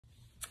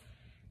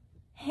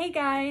Hey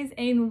guys,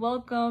 and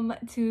welcome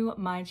to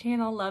my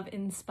channel, Love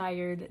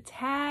Inspired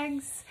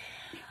Tags.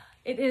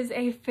 It is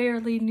a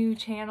fairly new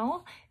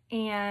channel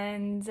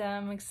and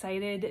I'm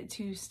excited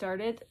to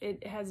start it.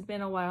 It has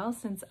been a while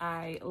since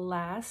I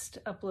last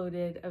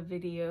uploaded a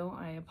video.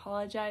 I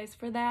apologize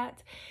for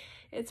that.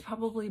 It's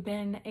probably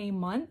been a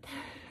month,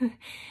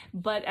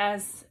 but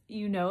as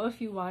you know,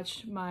 if you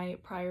watched my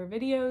prior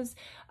videos,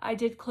 I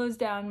did close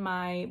down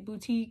my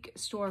boutique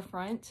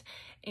storefront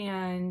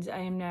and I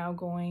am now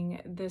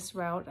going this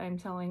route. I'm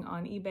selling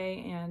on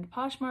eBay and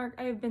Poshmark.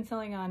 I've been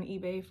selling on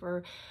eBay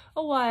for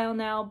a while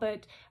now,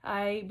 but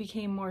I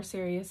became more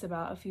serious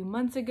about a few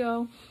months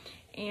ago.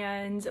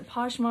 And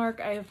Poshmark,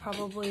 I have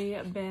probably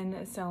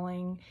been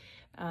selling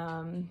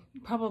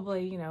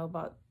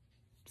about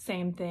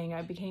same thing.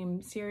 I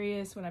became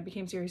serious. When I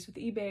became serious with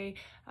eBay,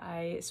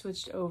 I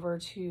switched over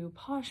to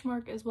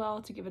Poshmark as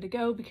well to give it a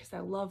go because I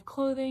love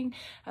clothing,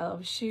 I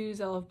love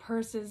shoes, I love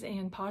purses,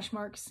 and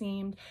Poshmark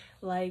seemed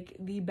like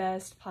the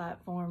best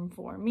platform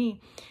for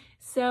me.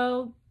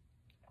 So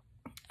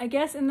I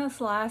guess in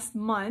this last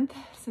month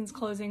since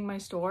closing my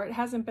store, it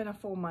hasn't been a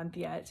full month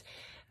yet,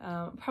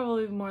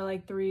 probably more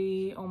like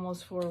 3,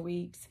 almost 4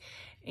 weeks,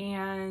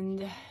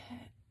 and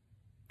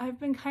I've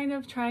been kind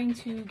of trying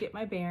to get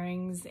my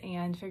bearings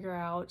and figure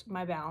out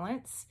my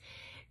balance.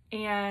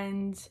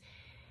 And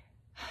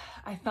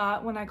I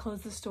thought when I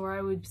closed the store,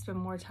 I would spend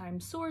more time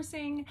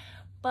sourcing,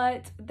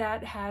 but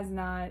that has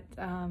not,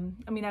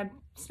 I've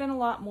spent a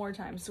lot more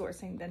time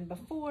sourcing than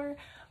before,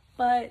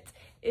 but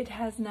it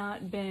has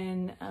not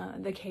been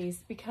the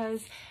case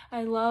because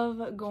I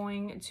love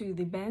going to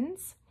the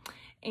bins.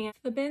 And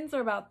the bins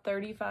are about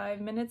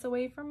 35 minutes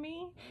away from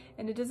me,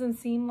 and it doesn't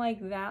seem like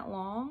that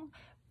long,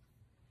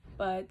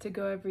 but to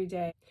go every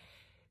day.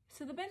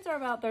 So the bins are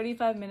about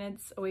 35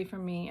 minutes away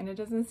from me, and it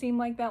doesn't seem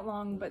like that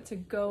long, but to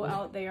go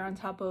out there on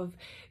top of,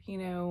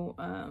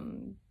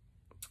 bringing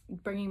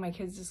my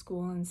kids to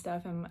school and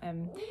stuff,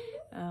 and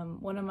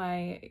one of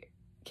my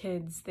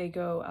kids, they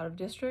go out of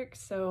district,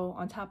 so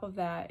on top of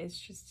that, it's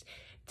just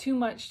too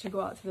much to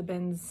go out to the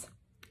bins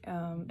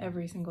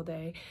every single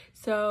day.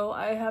 So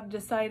I have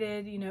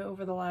decided,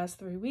 over the last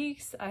 3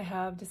 weeks, I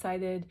have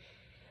decided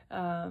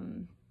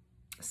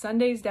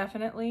Sundays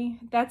definitely.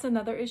 That's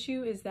another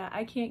issue, is that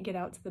I can't get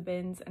out to the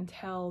bins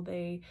until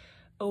they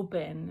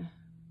open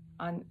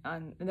on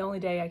the only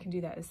day I can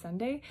do that is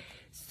Sunday.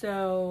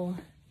 So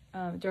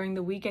during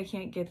the week I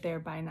can't get there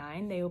by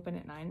 9. They open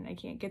at 9 and I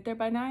can't get there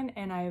by 9,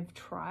 and I've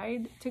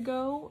tried to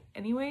go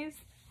anyways.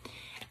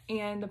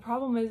 And the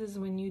problem is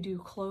when you do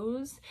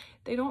clothes,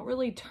 they don't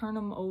really turn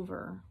them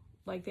over.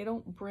 Like, they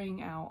don't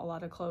bring out a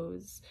lot of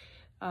clothes.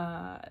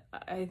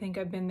 I think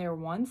I've been there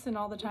once, and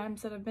all the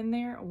times that I've been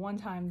there, one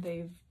time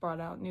they've brought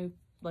out new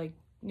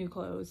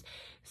clothes.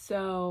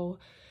 So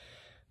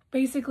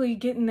basically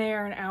getting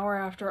there an hour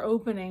after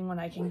opening when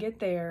I can get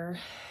there,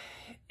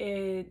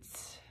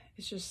 it's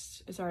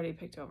already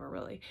picked over,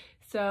 really.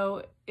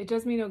 So it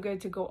does me no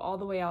good to go all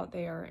the way out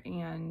there.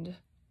 And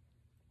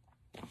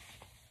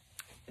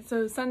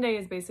so Sunday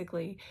is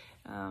basically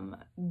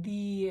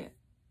the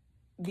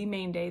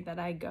main day that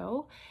I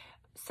go.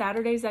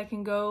 Saturdays I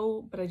can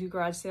go, but I do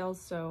garage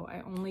sales, so I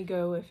only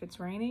go if it's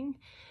raining,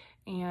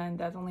 and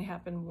that's only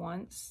happened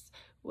once,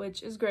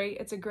 which is great.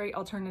 It's a great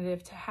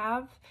alternative to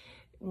have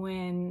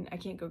when I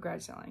can't go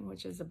garage selling,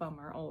 which is a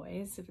bummer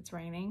always if it's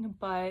raining,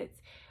 but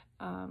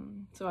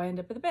so I end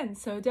up at the bin.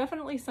 So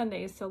definitely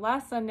Sundays. So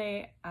last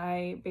Sunday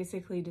I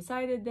basically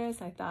decided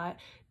this. I thought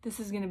this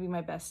is going to be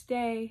my best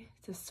day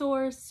to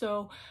source,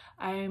 so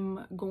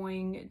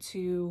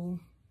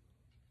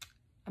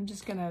I'm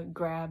just gonna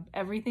grab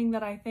everything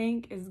that I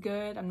think is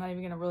good. I'm not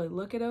even gonna really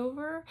look it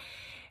over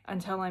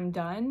until I'm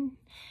done,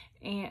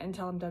 and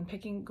until I'm done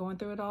going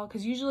through it all.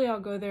 Because usually I'll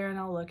go there and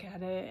I'll look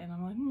at it and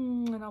I'm like,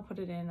 and I'll put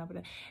it in,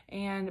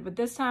 but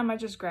this time I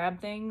just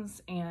grabbed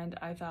things and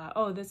I thought,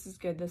 oh, this is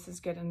good,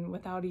 and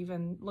without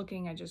even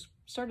looking, I just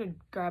started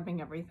grabbing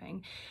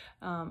everything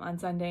on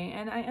Sunday,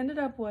 and I ended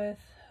up with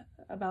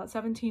about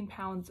 17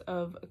 pounds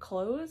of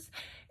clothes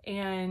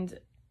and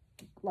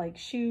like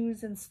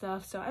shoes and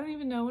stuff. So I don't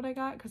even know what I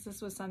got because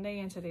this was Sunday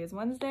and today is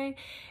Wednesday,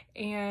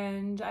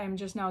 and I'm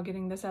just now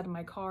getting this out of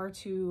my car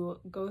to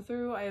go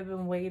through. I have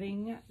been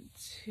waiting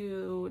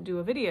to do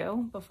a video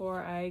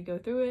before I go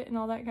through it and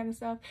all that kind of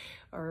stuff,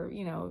 or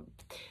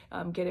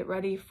get it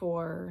ready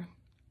for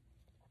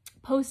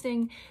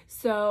posting.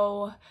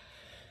 So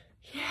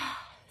yeah,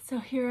 so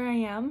here I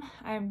am.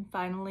 I'm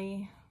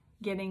finally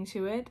getting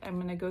to it. I'm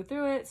gonna go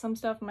through it. Some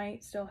stuff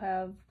might still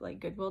have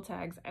like Goodwill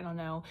tags, I don't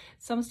know.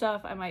 Some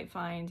stuff I might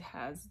find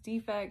has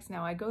defects.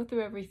 Now I go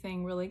through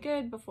everything really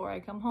good before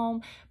I come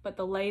home, but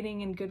the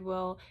lighting in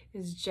Goodwill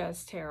is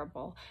just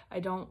terrible.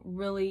 I don't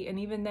really, and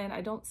even then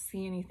I don't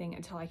see anything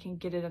until I can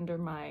get it under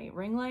my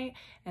ring light,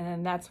 and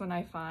then that's when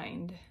I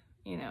find,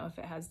 if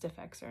it has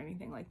defects or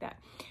anything like that.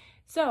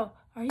 So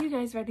are you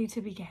guys ready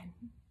to begin?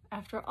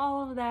 After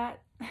all of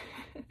that,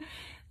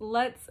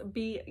 let's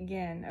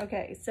begin.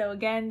 Okay, so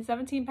again,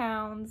 17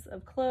 pounds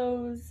of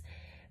clothes.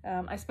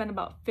 I spent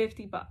about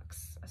 $50.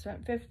 I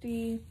spent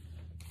 $50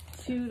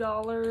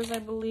 $52, I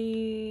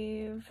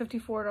believe,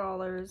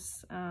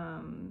 $54.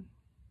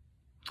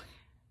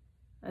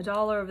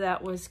 $1 of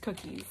that was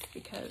cookies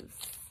because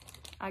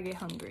I get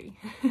hungry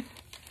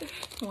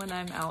when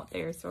I'm out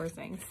there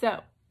sourcing.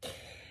 So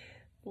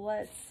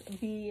let's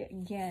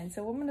begin.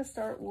 So I'm going to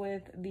start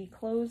with the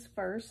clothes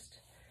first.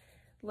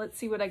 Let's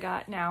see what I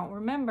got. Now,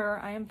 remember,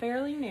 I am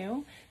fairly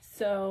new,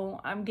 so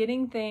I'm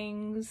getting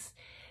things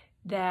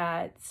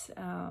that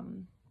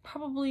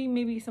probably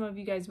maybe some of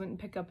you guys wouldn't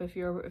pick up if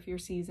you're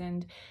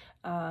seasoned,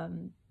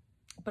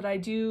 but I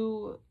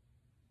do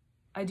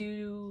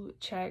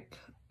check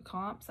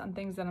comps on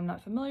things that I'm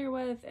not familiar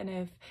with, and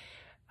if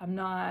I'm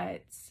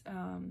not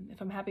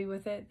if I'm happy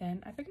with it,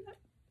 then I pick it up.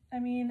 I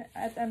mean,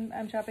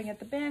 I'm shopping at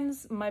the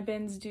bins. My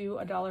bins do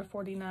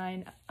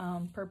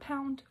 $1.49 per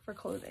pound for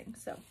clothing.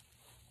 So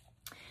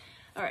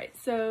all right,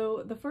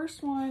 so the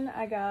first one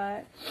I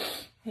got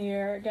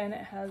here, again,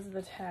 it has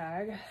the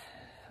tag,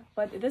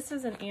 but this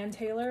is an Ann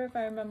Taylor, if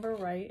I remember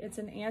right. It's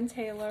an Ann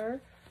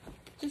Taylor,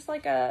 just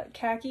like a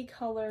khaki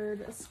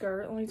colored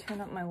skirt. Let me turn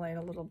up my light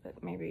a little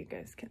bit, maybe you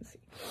guys can see.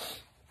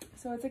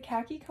 So it's a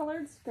khaki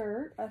colored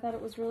skirt. I thought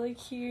it was really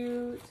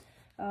cute.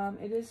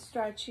 It is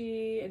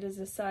stretchy. It is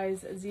a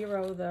size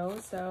 0 though,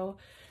 so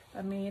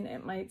I mean,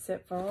 it might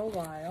sit for a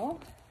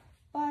while,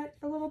 but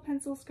a little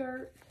pencil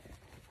skirt,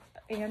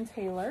 Ann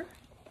Taylor.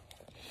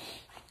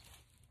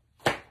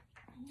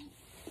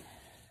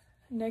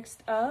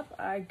 Next up,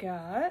 I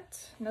got,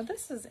 now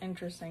this is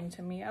interesting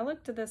to me. I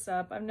looked this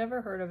up. I've never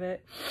heard of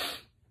it,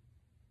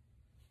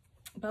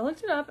 but I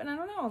looked it up and I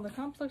don't know, the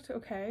comps looked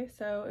okay.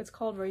 So it's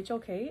called Rachel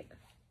Kate,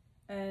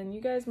 and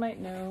you guys might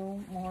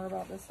know more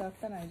about this stuff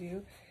than I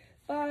do,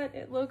 but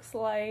it looks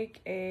like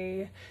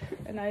a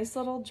nice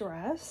little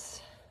dress,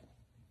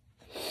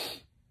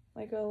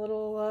 like a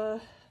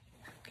little,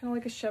 kind of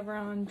like a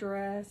chevron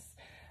dress.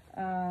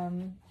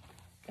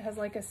 It has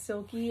like a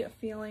silky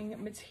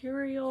feeling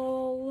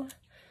material.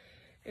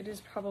 It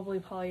is probably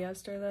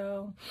polyester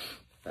though,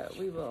 but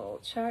we will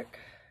check.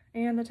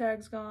 And the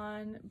tag's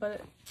gone, but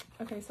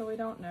okay, so we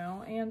don't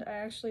know, and I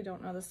actually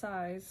don't know the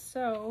size,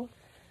 so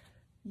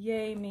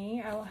yay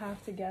me, I will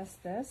have to guess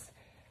this,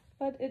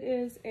 but it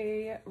is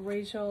a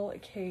Rachel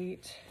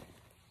Kate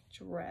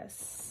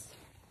dress.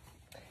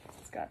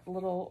 It's got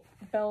little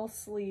bell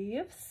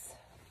sleeves,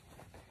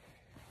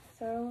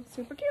 so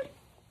super cute.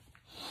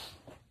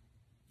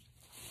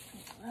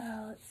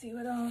 Let's see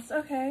what else.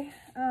 Okay,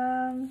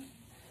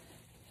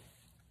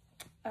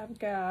 I've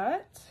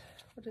got,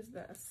 what is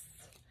this?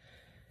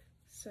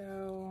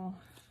 So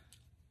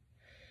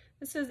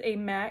this is a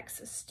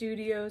Max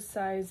Studio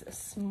size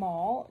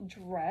small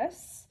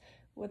dress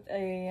with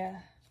a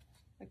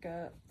like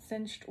a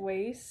cinched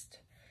waist.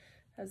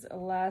 Has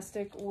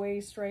elastic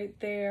waist right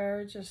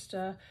there. Just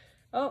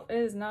oh, it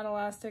is not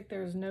elastic.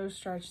 There's no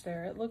stretch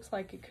there. It looks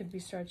like it could be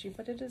stretchy,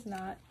 but it is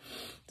not.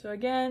 So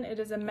again, it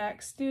is a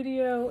Max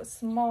Studio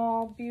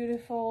small,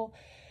 beautiful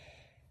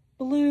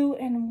blue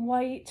and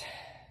white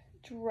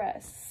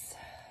dress.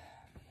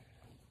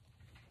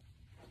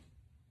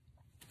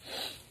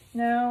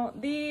 Now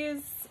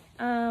these,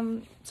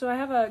 so I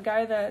have a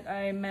guy that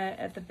I met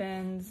at the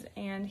bins,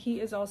 and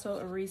he is also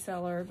a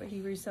reseller, but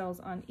he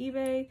resells on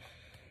eBay.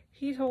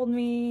 He told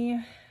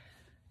me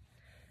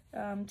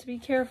to be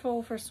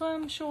careful for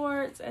swim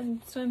shorts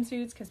and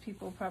swimsuits because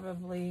people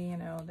probably, you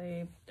know,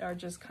 they are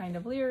just kind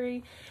of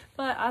leery.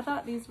 But I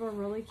thought these were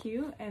really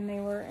cute and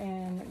they were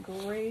in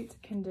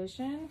great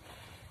condition.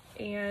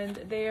 And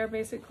they are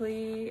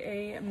basically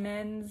a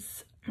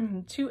men's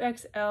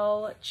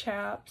 2XL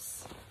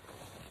chaps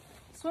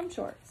swim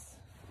shorts.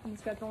 And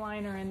it's got the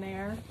liner in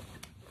there.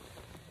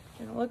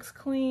 And it looks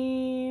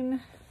clean.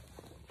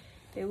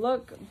 They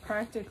look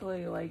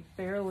practically like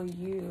barely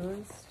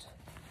used.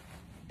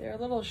 They're a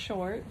little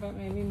short, but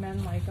maybe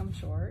men like them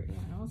short, you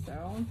know,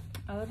 so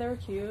I thought they were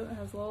cute. It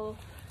has a little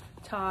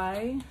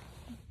tie,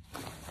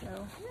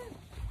 so yeah,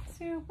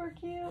 super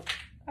cute.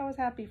 I was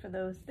happy for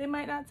those. They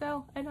might not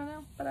sell, I don't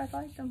know, but I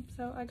liked them,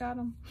 so I got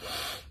them.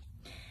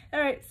 All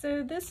right,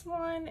 so this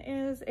one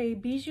is a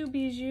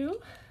bijou.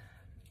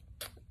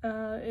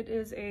 It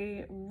is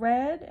a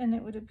red, and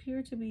it would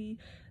appear to be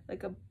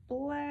like a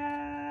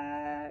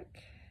black,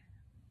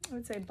 I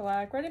would say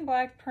black, red and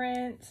black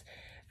print.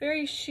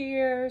 Very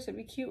sheer, so it'd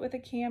be cute with a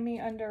cami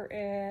under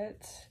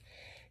it.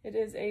 It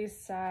is a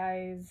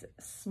size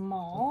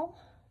small.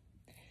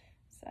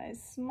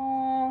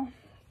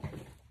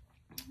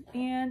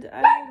 And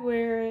I would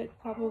wear it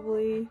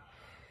probably,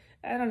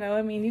 I don't know,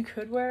 I mean, you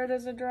could wear it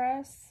as a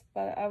dress,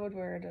 but I would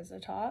wear it as a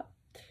top.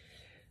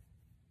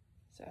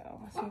 So,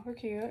 super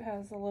cute. It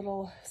has a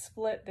little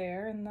split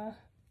there in the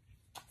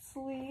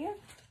sleeve.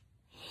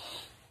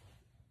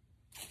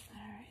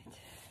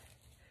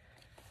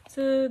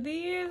 So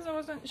these I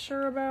wasn't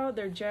sure about.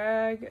 They're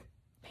Jag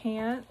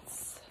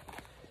pants.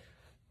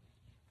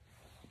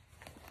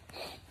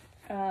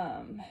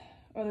 Or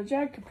they're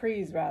Jag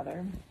capris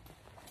rather.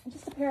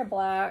 Just a pair of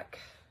black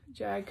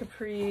Jag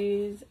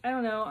capris. I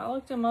don't know. I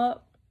looked them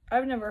up.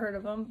 I've never heard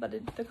of them, but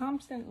the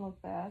comps didn't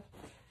look bad.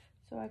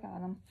 So I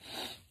got them.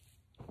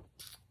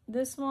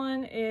 This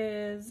one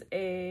is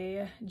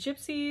a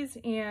Gypsies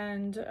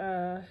and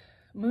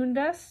Moon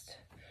Dust.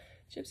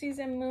 Gypsies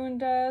and Moon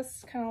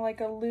Dust, kind of like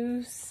a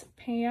loose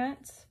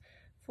pant,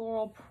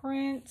 floral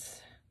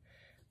print,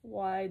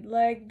 wide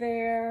leg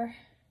there.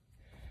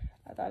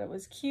 I thought it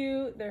was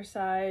cute. They're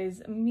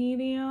size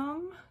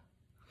medium.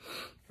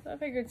 So I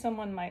figured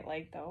someone might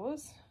like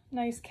those.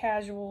 Nice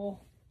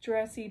casual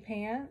dressy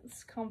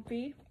pants,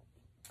 comfy.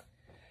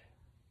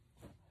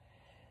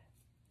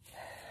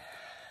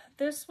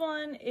 This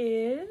one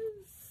is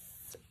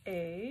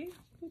a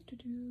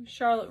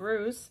Charlotte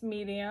Russe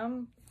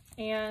medium.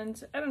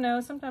 And I don't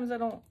know, sometimes I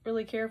don't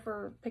really care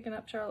for picking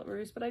up Charlotte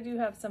Russe, but I do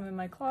have some in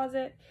my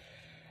closet.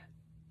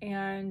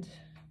 And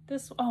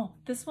this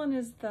one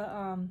is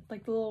the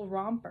like the little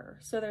romper.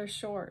 So they're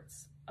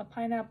shorts, a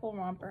pineapple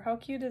romper. How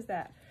cute is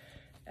that?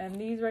 And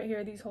these right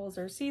here, these holes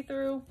are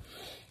see-through.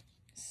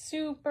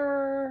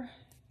 Super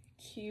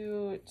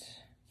cute.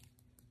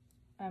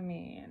 I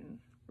mean,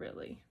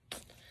 really.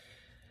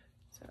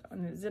 So,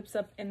 and it zips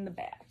up in the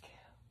back.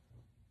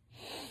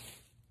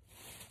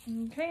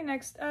 Okay,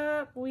 next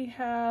up we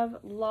have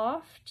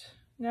Loft.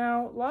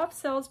 Now, Loft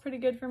sells pretty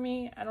good for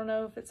me. I don't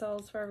know if it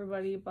sells for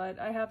everybody, but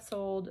I have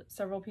sold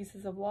several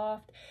pieces of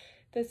Loft.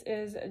 This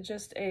is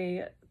just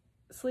a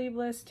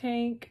sleeveless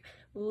tank,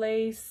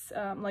 lace,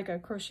 like a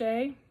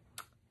crocheted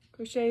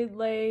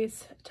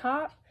lace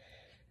top.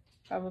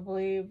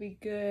 Probably would be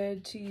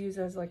good to use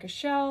as like a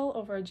shell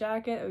over a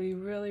jacket. It would be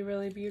really,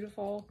 really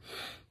beautiful.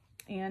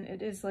 And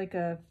it is like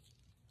a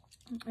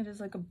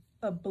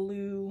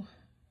blue.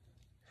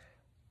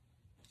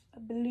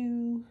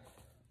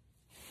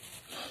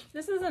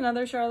 This is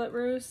another Charlotte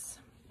Russe.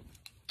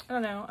 I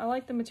don't know. I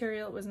like the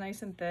material. It was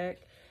nice and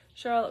thick.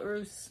 Charlotte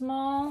Russe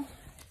small.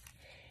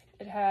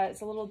 It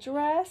has a little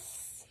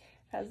dress.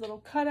 Has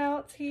little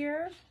cutouts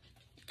here.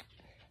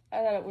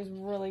 I thought it was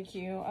really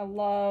cute. I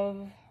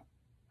love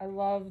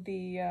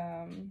the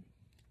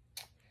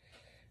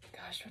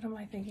gosh, what am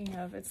I thinking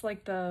of? It's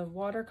like the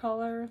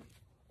watercolor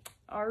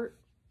art.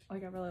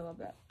 Like, I really love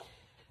that.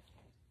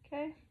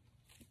 Okay.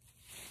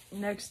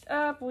 Next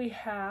up we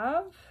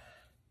have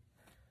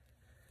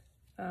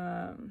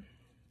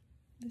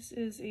this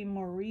is a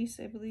Maurice,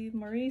 I believe.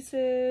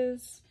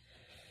 Maurice's.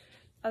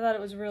 I thought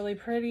it was really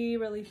pretty,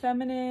 really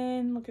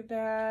feminine. Look at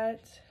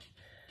that.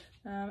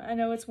 I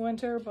know it's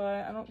winter,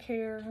 but I don't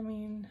care. I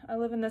mean, I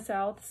live in the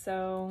South,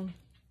 so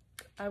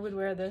I would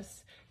wear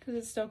this because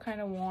it's still kind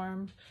of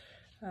warm.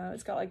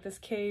 It's got like this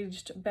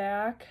caged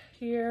back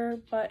here,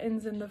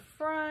 buttons in the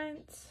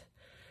front.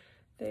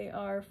 They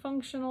are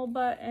functional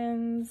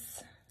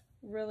buttons.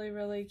 Really,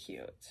 really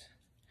cute.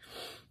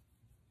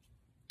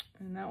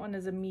 And that one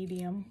is a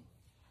medium.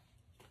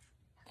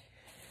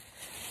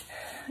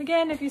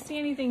 Again, if you see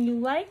anything you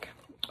like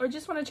or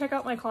just want to check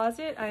out my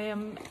closet, I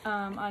am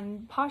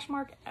on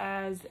Poshmark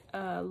as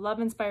a Love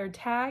Inspired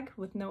Tag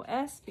with no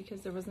S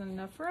because there wasn't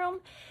enough room.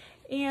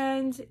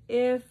 And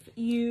if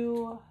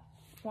you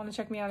want to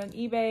check me out on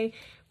eBay,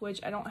 which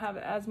I don't have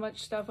as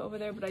much stuff over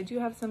there, but I do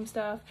have some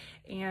stuff,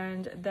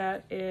 and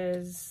that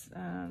is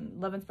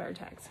Love Inspired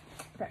Tags.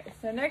 Okay,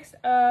 so next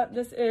up,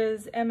 this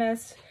is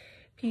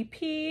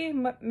MSPP,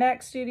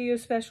 Mac Studio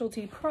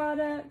Specialty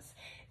Products.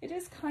 It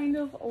is kind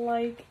of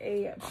like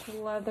a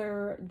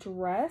leather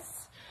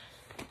dress.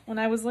 When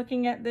I was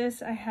looking at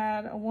this, I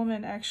had a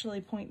woman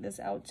actually point this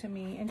out to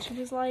me, and she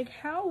was like,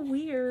 how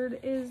weird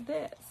is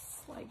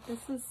this? Like,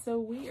 this is so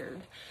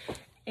weird.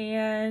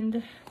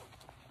 And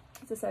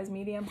it's a size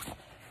medium.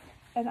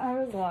 And I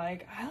was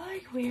like, I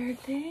like weird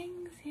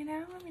things, you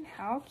know? I mean,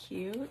 how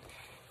cute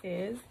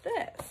is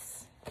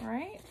this,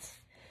 right?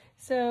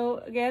 So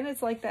again,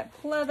 it's like that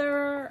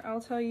pleather.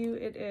 I'll tell you,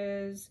 it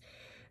is.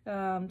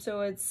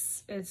 So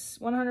it's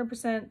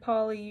 100%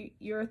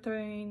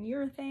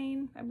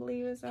 polyurethane, I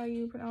believe is how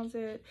you pronounce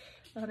it.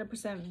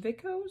 100%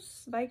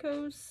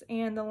 viscose,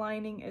 and the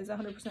lining is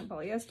 100%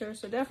 polyester.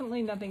 So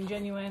definitely nothing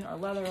genuine or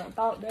leather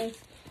about this.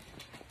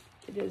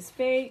 It is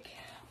fake,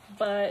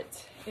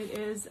 but it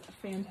is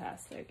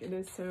fantastic. It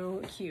is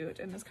so cute,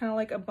 and it's kind of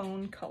like a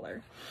bone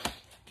color.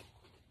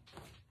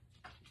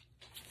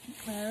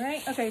 All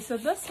right, okay, so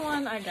this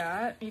one I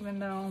got, even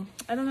though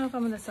I don't know if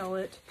I'm gonna sell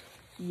it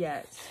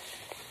yet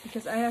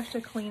because I have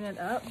to clean it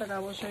up, but I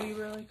will show you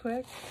really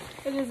quick.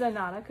 It is a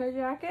Nautica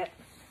jacket.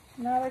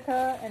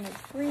 Nautica, and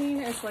it's green.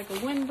 It's like a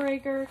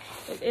windbreaker.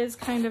 It is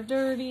kind of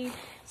dirty,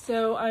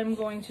 so I'm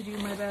going to do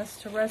my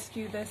best to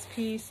rescue this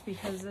piece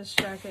because this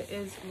jacket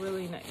is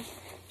really nice.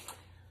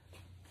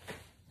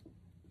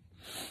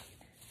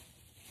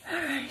 All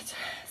right,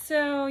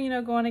 so, you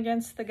know, going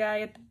against the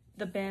guy at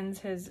the bins,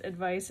 his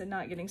advice and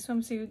not getting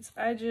swimsuits,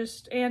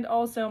 and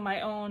also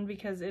my own,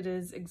 because it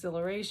is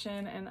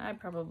exhilaration, and I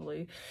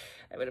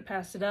would have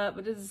passed it up,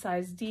 but it is a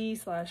size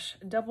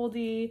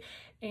D/double-D,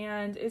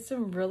 and it's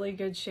in really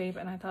good shape,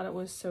 and I thought it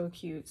was so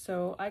cute,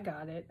 so I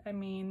got it. I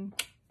mean,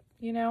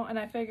 you know, and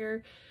I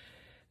figure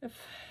if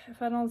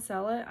I don't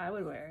sell it, I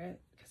would wear it,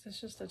 because it's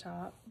just a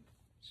top.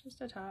 It's just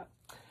a top.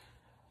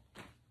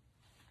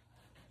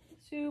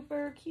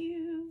 Super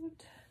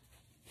cute.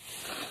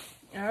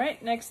 All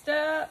right, next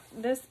up,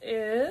 this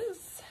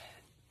is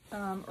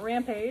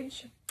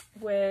Rampage,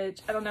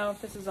 which I don't know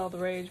if this is all the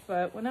rage,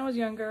 but when I was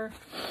younger,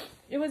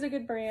 it was a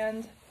good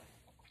brand.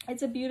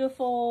 It's a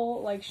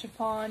beautiful, like,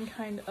 chiffon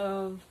kind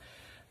of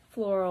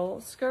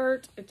floral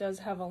skirt. It does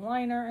have a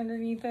liner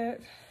underneath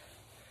it,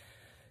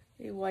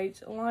 a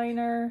white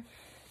liner,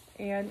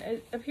 and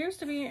it appears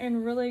to be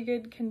in really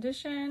good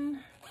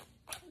condition.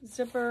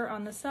 Zipper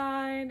on the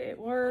side, it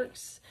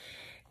works,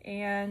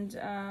 and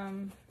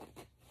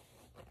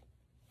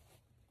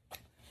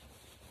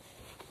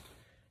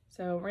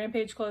so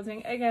Rampage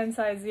clothing, again,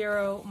 size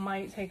 0,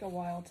 might take a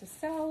while to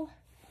sell.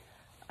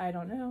 I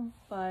don't know,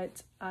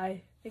 but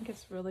I think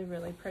it's really,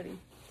 really pretty.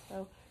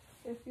 So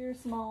if you're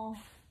small,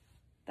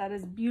 that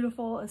is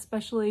beautiful,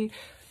 especially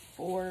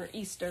for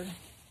Easter.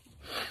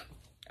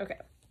 Okay,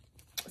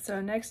 so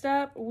next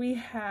up we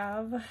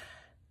have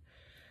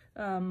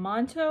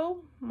Montu.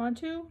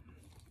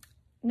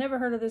 Never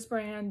heard of this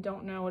brand,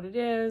 don't know what it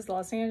is.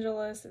 Los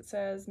Angeles, it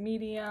says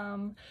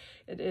medium.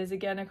 It is,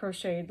 again, a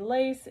crocheted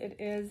lace. It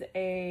is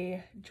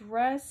a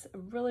dress, a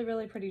really,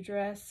 really pretty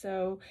dress.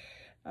 So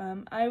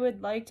I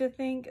would like to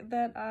think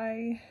that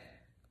I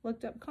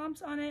looked up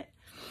comps on it,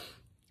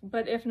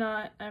 but if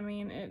not, I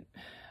mean,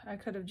 I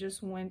could have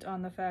just went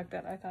on the fact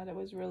that I thought it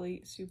was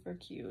really super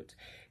cute.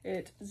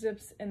 It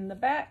zips in the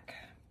back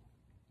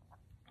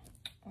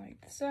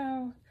like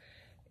so,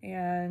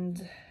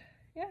 and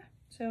yeah.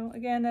 So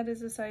again, that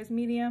is a size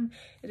medium.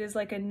 It is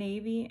like a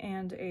navy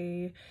and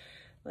a,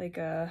 like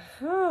a,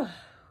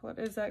 what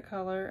is that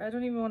color? I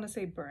don't even want to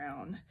say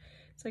brown.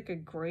 It's like a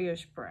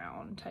grayish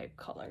brown type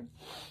color.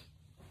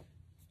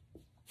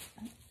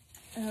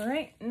 All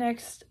right,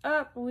 next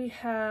up we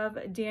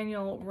have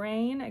Daniel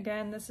Rain.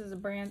 Again, this is a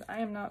brand I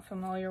am not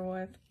familiar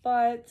with,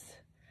 but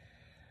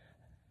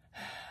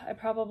I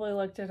probably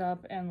looked it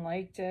up and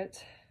liked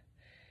it.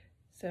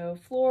 So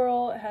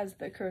floral, it has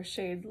the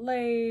crocheted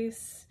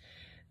lace.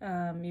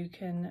 You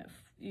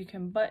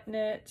can button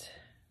it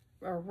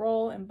or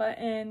roll and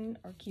button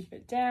or keep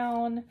it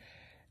down.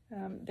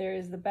 There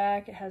is the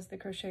back. It has the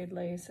crocheted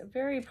lace. A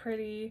very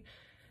pretty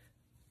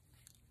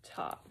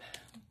top.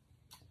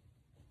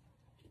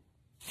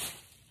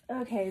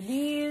 Okay,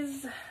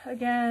 these,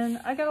 again,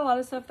 I got a lot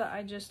of stuff that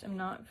I just am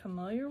not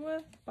familiar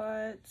with,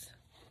 but,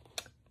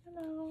 you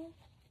know,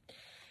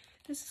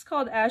 this is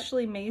called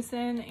Ashley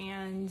Mason,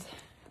 and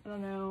I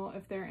don't know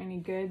if they're any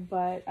good,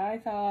 but I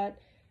thought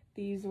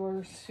these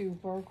were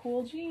super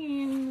cool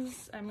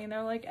jeans. I mean,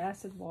 they're like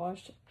acid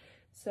washed.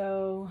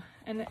 So,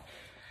 and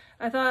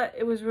I thought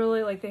it was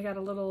really like they got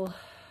a little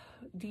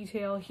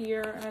detail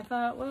here, and I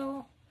thought,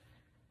 well,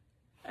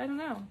 I don't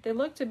know. They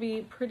look to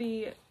be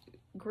pretty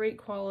great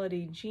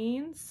quality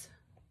jeans,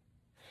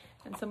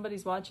 and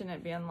somebody's watching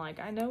it being like,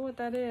 I know what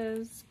that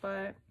is,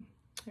 but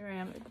here I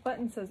am. The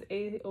button says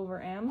A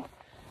over M,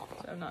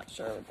 so I'm not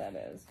sure what that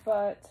is,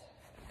 but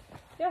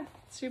yeah,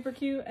 super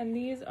cute. And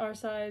these are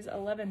size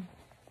 11,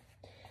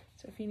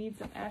 so if you need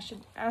some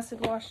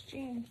acid wash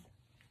jeans.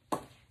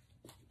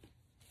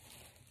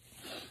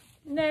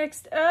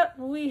 Next up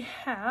we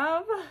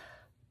have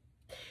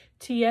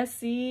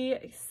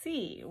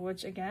TSCC,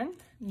 which again,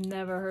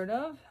 never heard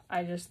of.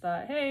 I just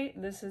thought, hey,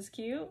 this is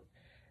cute,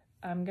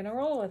 I'm gonna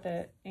roll with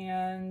it.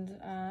 And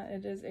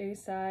it is a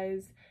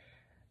size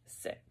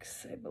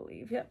 6, I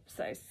believe. Yep,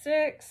 size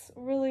 6.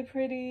 Really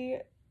pretty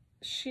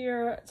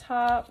sheer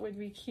top, would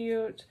be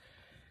cute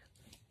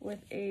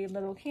with a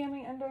little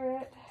cami under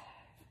it.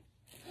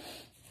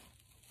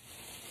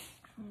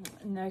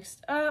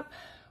 Next up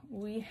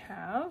we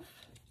have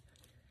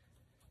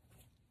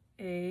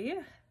a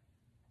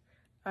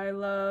I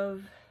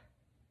love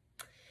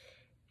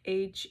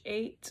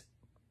H8.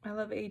 I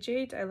love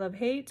H8. I love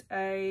hate.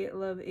 I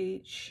love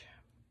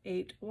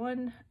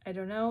H81. I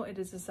don't know. It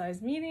is a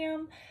size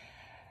medium.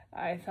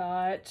 I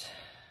thought,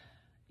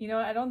 you know,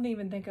 I don't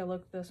even think I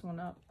looked this one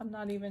up. I'm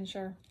not even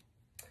sure.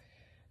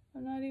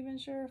 I'm not even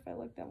sure if I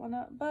looked that one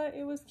up, but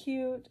it was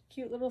cute.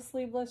 Cute little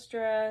sleeveless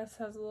dress.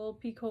 Has a little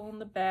peek hole in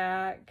the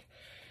back.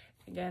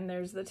 Again,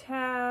 there's the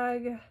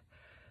tag.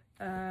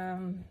 I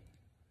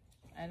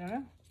don't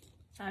know.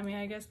 I mean,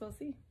 I guess we'll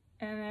see.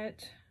 And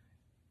it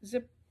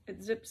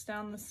zips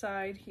down the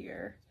side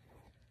here,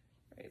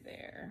 right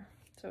there.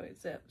 So it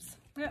zips.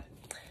 Yep.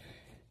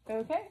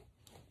 Okay.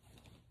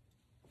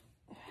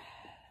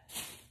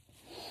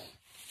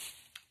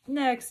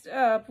 Next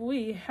up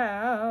we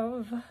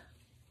have,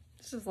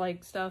 this is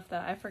like stuff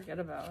that I forget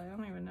about. I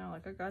don't even know,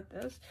 like I got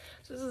this.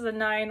 So this is a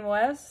 9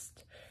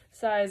 West,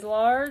 size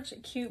large,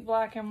 cute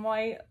black and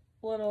white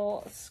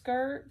little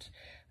skirt.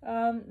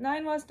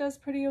 9 West does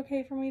pretty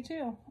okay for me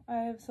too. I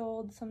have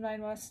sold some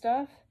 9 West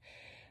stuff.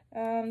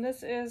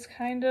 This is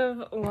kind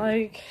of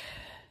like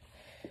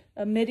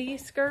a midi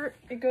skirt.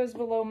 It goes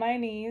below my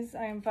knees.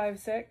 I am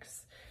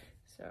 5'6",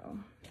 so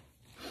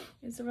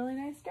it's a really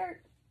nice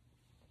skirt.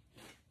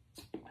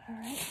 All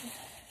right,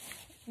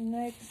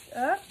 next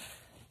up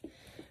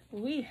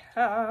we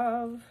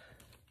have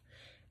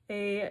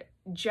a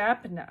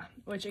Japna,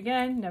 which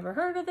again, never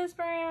heard of this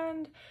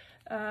brand.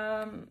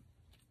 I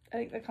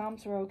think the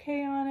comps were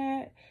okay on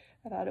it.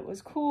 I thought it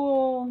was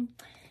cool.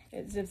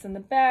 It zips in the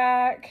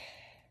back.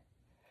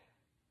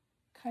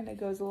 Kind of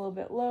goes a little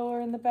bit lower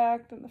in the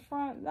back than the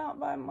front, not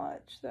by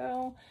much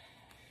though.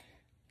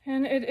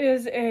 And it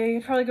is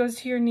probably goes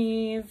to your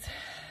knees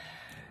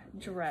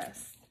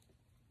dress.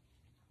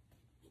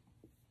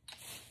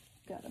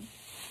 Got a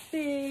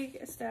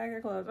big stack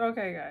of clothes.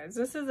 Okay guys,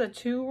 this is a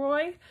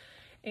 2-roy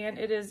and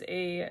it is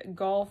a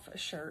golf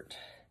shirt.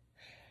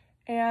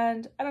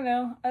 And I don't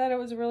know, I thought it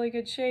was a really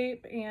good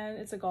shape and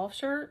it's a golf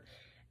shirt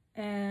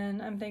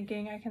and I'm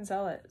thinking I can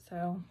sell it,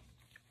 so.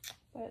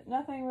 But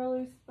nothing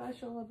really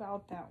special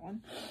about that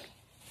one.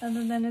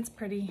 Other than it's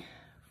pretty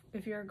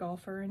if you're a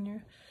golfer and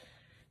you're,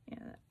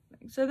 yeah.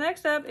 So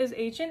next up is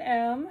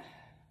H&M.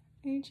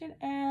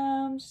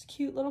 H&M, just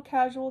cute little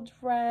casual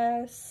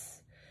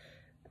dress.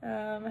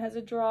 It has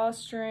a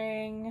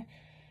drawstring.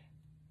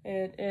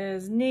 It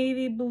is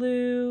navy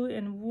blue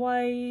and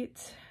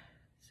white.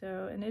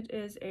 So, and it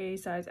is a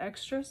size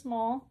extra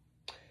small.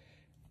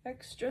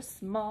 Extra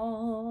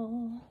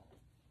small.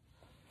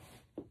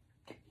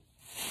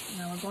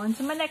 Now we're going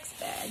to my next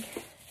bag.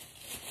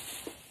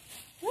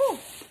 Woo!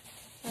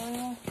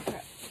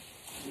 Okay.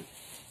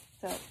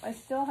 So I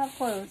still have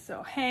clothes,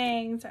 so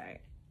hang tight.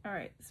 All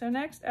right, so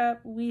next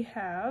up we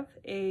have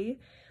a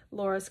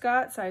Laura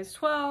Scott size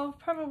 12.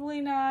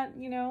 Probably not,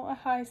 you know, a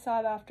high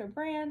sought after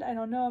brand. I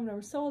don't know, I've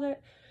never sold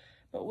it,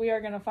 but we are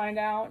gonna find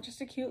out.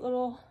 Just a cute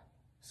little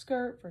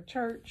skirt for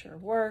church or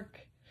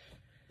work.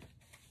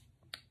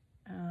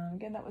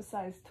 Again, that was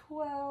size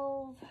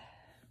 12.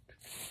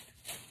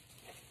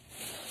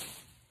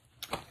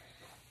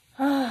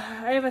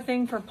 I have a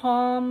thing for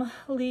palm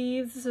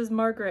leaves. This is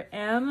Margaret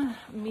M,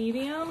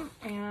 medium,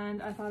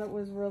 and I thought it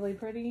was really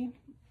pretty.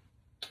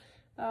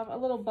 A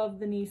little above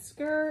the knee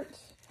skirt,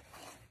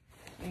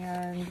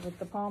 and with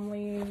the palm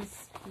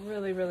leaves,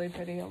 really, really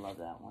pretty. I love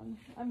that one.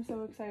 I'm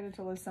so excited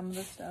to list some of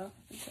this stuff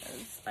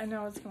because I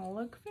know it's gonna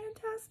look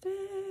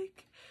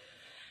fantastic.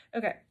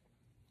 Okay,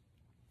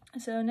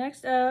 so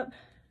next up,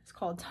 it's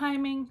called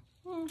Timing.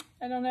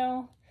 I don't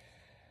know,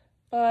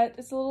 but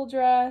it's a little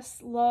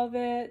dress. Love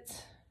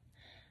it.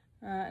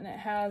 And it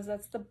has,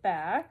 that's the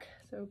back,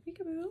 so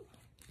peekaboo.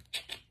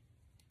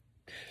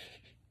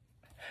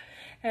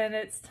 And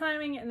it's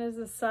Timing and is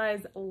a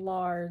size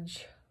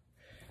large.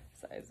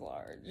 Size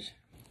large.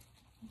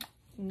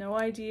 No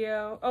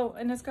idea. Oh,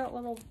 and it's got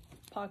little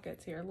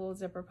pockets here, little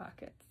zipper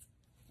pockets.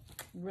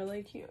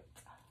 Really cute.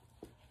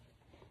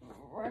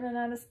 Running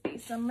out of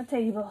space on my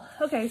table.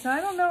 Okay, so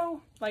I don't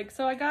know, like,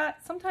 so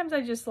sometimes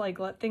I just like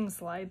let things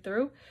slide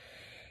through.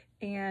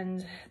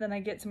 And then I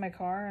get to my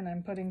car and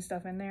I'm putting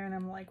stuff in there and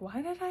I'm like,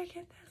 why did I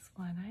get this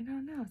one? I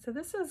don't know. So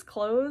this is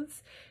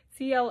Clothes,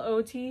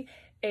 C-L-O-T-H-E-S.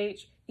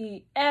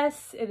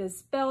 It is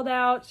spelled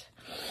out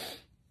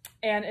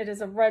and it is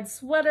a red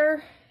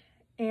sweater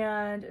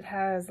and it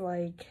has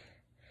like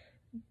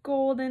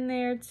gold in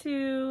there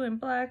too and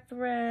black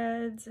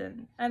threads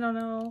and I don't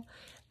know.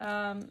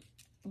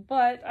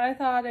 But I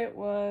thought it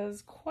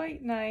was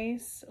quite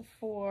nice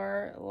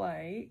for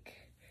like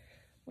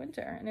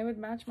winter and it would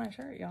match my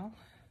shirt, y'all.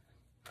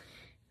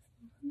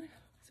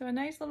 So a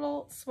nice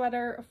little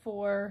sweater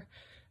for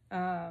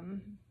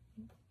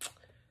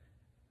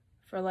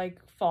like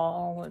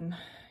fall and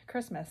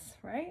Christmas,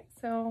 right?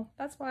 So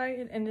that's why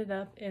it ended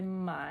up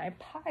in my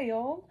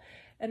pile,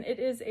 and it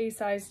is a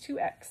size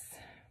 2X.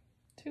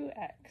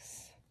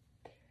 2X.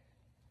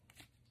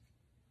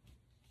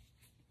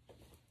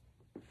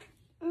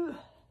 Ugh.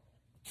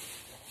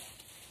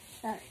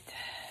 All right.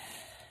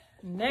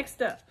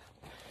 Next up,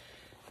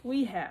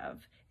 we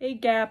have a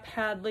Gap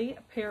Hadley,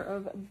 a pair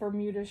of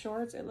Bermuda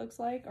shorts, it looks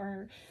like,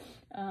 or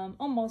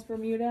almost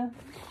Bermuda.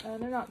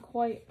 They're not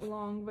quite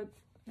long, but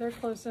they're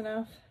close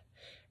enough.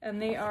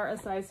 And they are a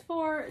size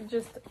 4,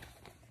 just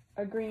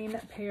a green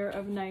pair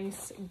of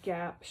nice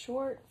Gap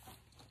shorts.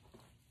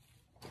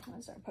 I'm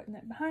gonna start putting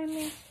it behind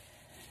me.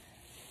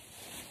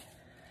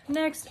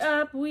 Next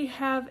up, we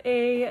have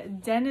a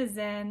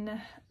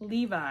Denizen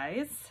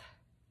Levi's.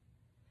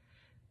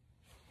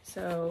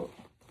 So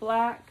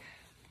black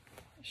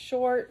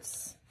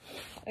shorts.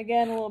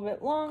 Again, a little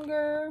bit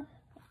longer.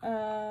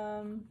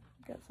 Got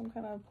some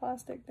kind of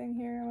plastic thing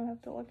here I'm gonna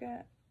have to look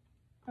at.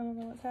 I don't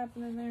know what's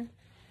happening there.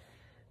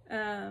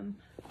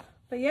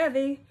 But yeah,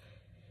 they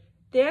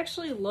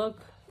actually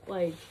look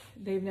like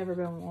they've never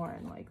been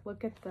worn. Like,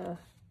 look at the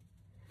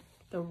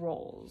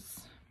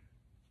rolls.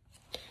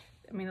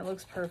 I mean, it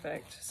looks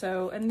perfect.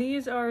 So, and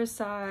these are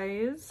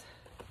size,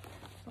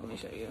 let me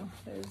show you.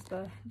 There's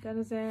the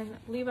Denizen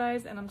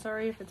Levi's, and I'm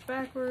sorry if it's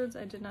backwards.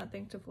 I did not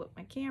think to flip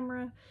my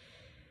camera.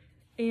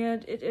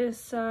 And it is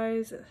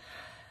size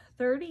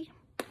 30.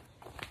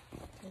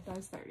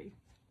 Size 30.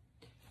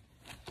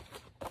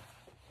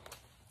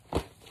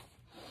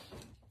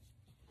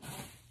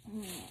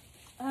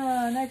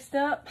 Next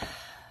up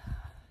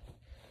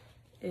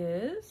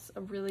is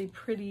a really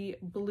pretty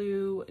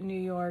blue New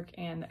York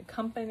and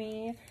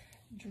Company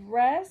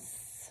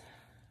dress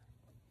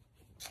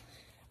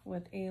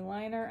with a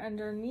liner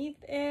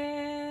underneath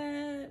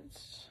it.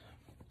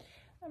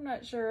 I'm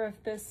not sure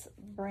if this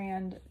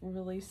brand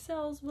really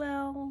sells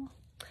well,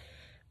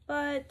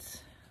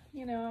 but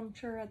you know, I'm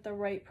sure at the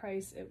right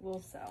price it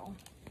will sell.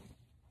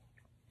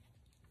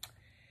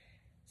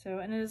 So,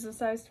 and it is a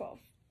size 12.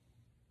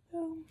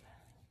 Boom.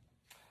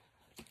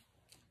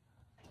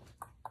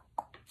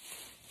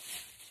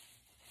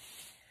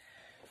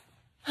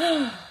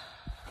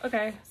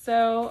 Okay,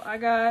 so I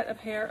got a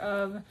pair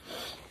of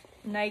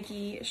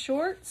Nike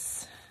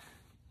shorts.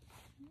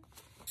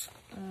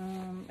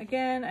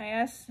 Again, I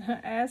asked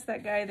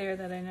that guy there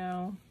that I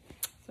know,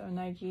 so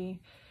Nike,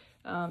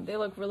 they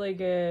look really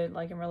good,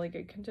 like in really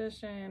good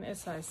condition.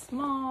 It's size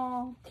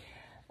small.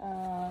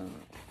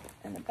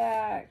 In the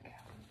back,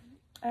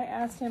 I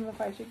asked him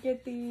if I should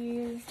get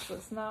these. So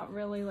it's not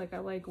really like I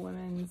like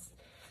women's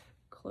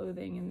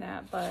clothing and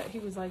that, but he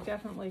was like,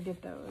 definitely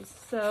get those.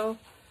 So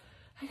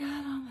I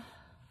got them.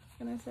 What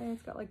can I say?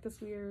 It's got like this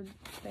weird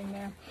thing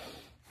there.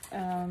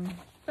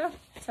 So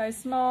size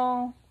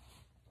small.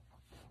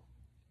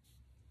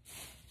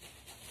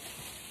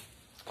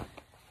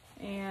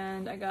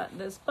 And I got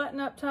this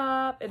button up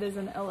top. It is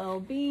an LL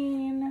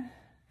Bean.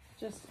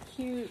 Just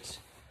cute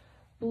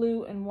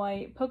blue and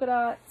white polka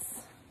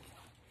dots.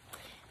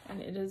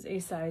 And it is a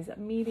size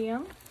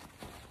medium.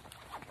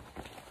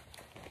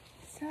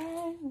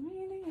 Size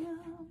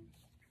medium.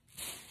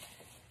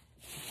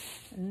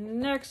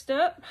 Next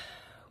up,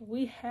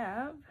 we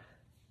have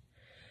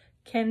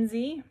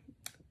Kenzie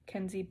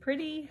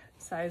Pretty,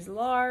 size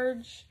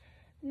large.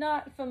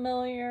 Not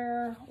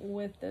familiar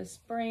with this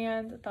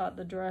brand. Thought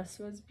the dress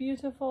was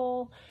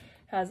beautiful.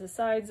 Has a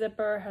side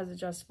zipper, has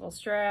adjustable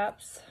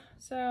straps.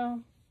 So,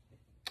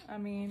 I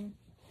mean,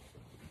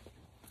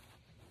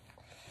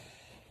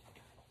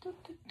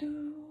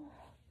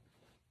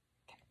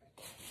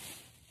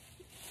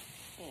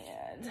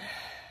 and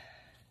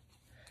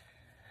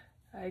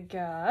I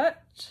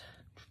got,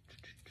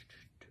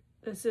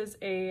 this is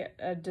a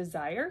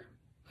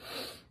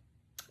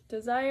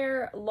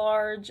Desire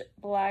large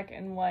black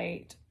and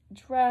white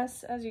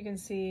dress. As you can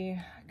see,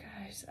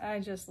 guys, I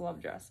just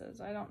love dresses.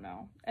 I don't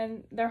know.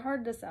 And they're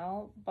hard to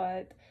sell,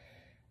 but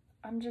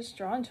I'm just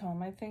drawn to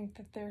them. I think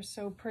that they're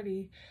so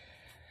pretty.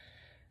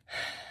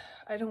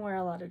 I don't wear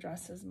a lot of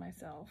dresses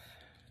myself,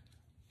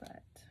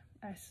 but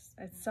I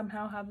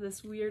somehow have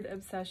this weird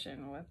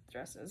obsession with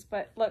dresses.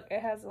 But look, it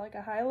has like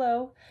a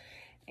high-low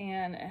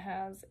and it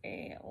has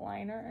a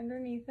liner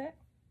underneath it.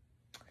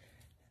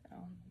 So,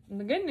 and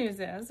the good news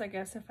is, I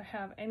guess if I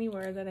have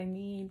anywhere that I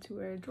need to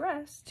wear a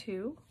dress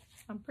to,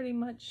 I'm pretty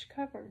much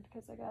covered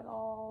because I got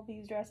all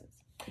these dresses.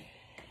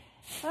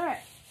 All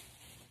right.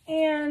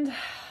 And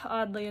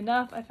oddly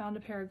enough, I found a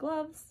pair of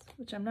gloves,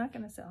 which I'm not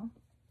going to sell.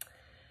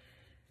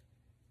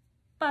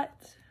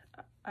 But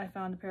I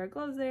found a pair of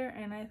gloves there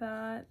and I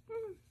thought,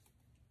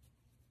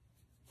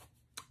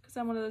 because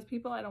I'm one of those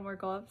people, I don't wear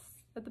gloves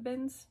at the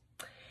bins.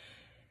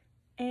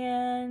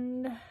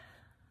 And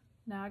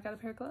now I got a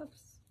pair of gloves.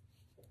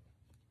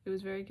 It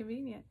was very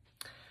convenient.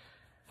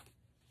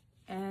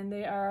 And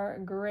they are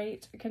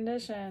great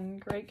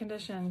condition,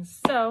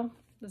 So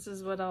this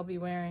is what I'll be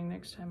wearing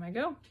next time I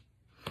go.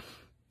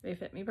 They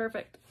fit me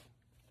perfect.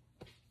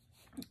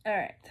 All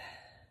right.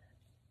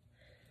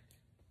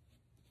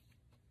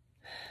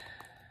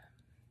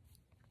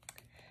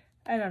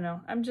 I don't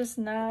know. I'm just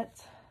not,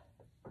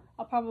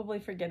 I'll probably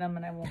forget them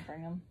and I won't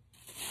bring them.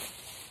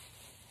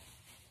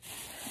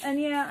 And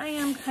yeah, I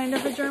am kind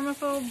of a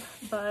germaphobe,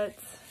 but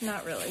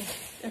not really,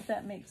 if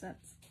that makes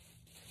sense.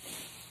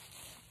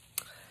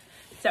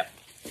 So,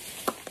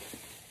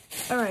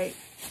 all right.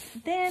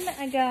 Then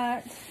I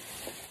got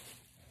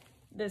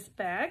this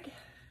bag.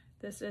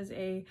 This is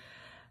a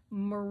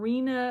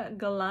Marina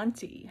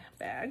Galante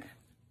bag.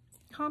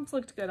 Comps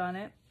looked good on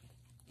it.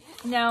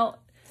 Now,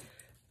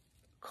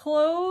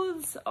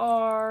 clothes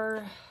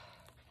are,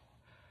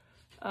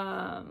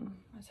 I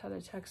just had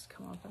a text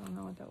come up. I don't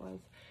know what that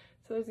was.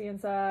 So there's the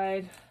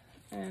inside,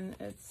 and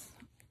it's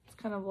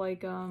kind of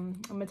like a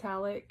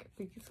metallic. I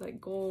think it's like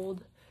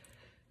gold.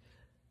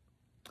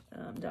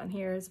 Down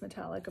here is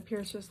metallic. Up here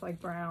it's just like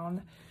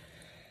brown.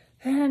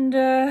 And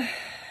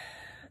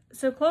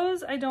so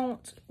clothes I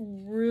don't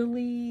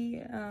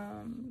really,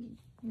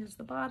 here's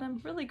the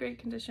bottom, really great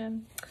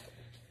condition.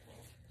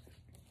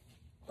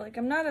 Like,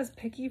 I'm not as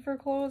picky for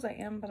clothes. I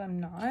am, but I'm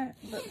not.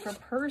 But for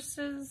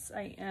purses,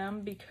 I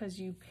am, because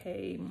you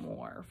pay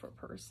more for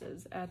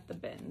purses at the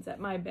bins, at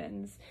my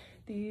bins.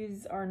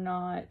 These are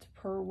not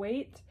per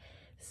weight.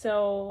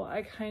 So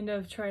I kind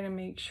of try to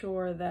make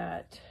sure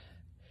that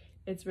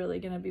it's really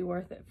going to be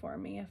worth it for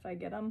me if I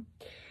get them.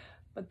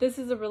 But this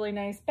is a really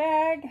nice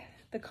bag.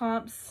 The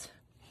comps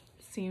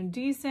seem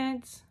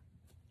decent.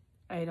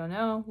 I don't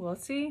know. We'll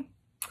see.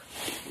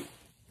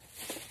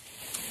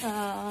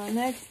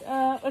 Next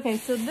up, okay,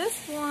 so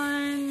this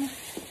one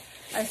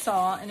I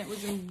saw and it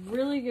was in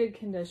really good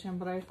condition,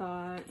 but I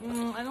thought,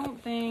 I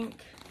don't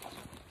think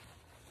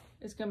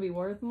it's gonna be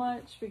worth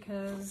much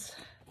because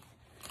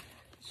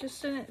it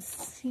just didn't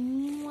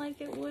seem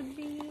like it would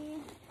be.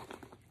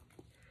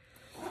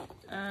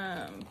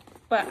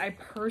 But I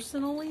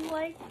personally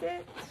liked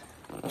it.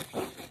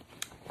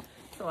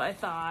 So I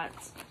thought,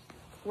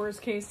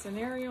 worst case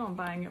scenario, I'm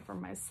buying it for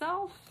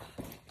myself.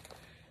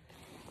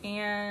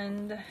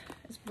 And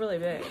it's really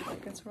big,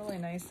 like it's really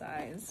nice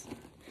size.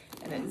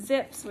 And it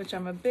zips, which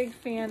I'm a big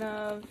fan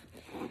of.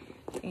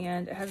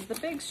 And it has the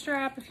big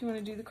strap if you want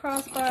to do the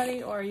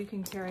crossbody, or you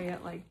can carry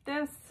it like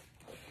this.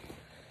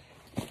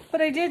 But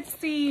I did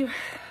see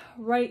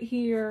right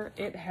here,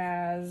 it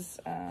has,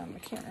 I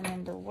can't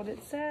remember what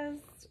it says.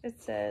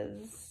 It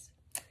says,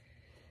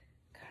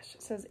 gosh,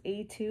 it says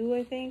A2,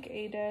 I think,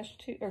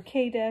 A-2 or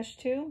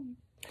K-2.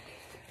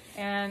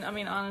 And I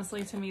mean,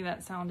 honestly, to me,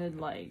 that sounded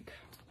like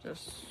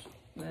just,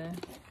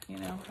 you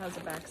know, has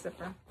a back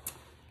zipper.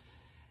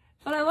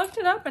 But I looked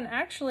it up, and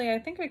actually, I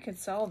think I could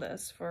sell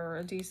this for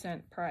a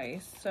decent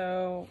price.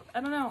 So,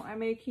 I don't know. I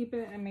may keep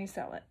it, I may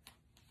sell it.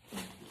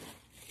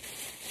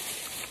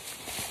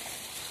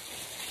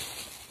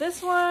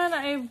 This one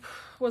I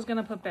was going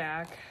to put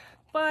back,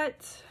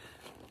 but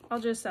I'll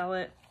just sell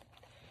it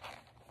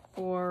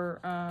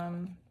for,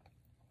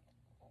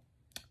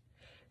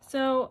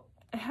 so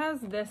it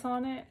has this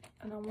on it,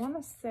 and I want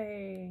to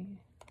say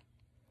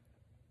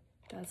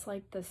that's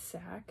like the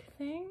sack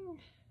thing.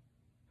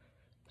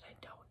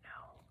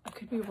 I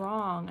could be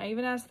wrong. I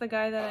even asked the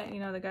guy that, you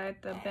know, the guy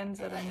at the bins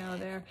that I know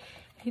there.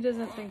 He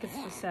doesn't think it's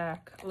the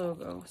SAC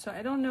logo. So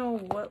I don't know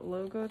what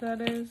logo that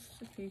is,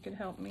 if you could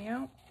help me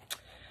out.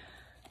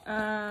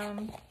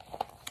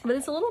 But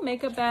it's a little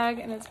makeup bag,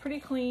 and it's pretty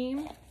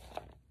clean.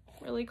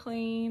 Really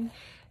clean.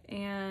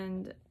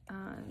 And,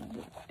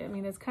 I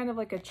mean, it's kind of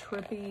like a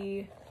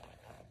trippy.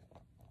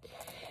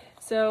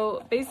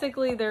 So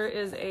basically there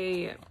is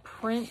a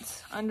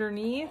print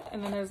underneath,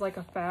 and then there's like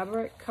a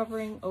fabric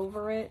covering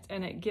over it,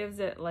 and it gives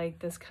it like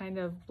this kind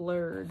of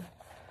blurred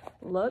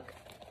look.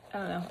 I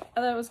don't know. I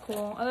thought it was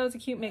cool. I thought it was a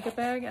cute makeup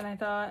bag, and I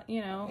thought,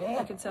 you know,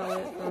 I could sell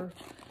it for,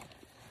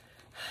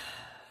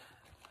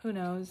 who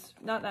knows,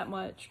 not that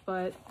much,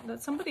 but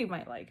that somebody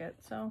might like it,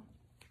 so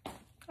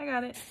I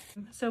got it.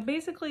 So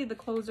basically the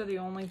clothes are the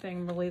only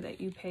thing really that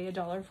you pay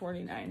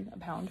 $1.49 a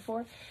pound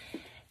for.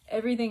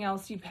 Everything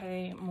else you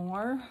pay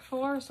more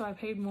for, so I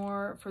paid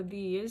more for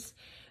these.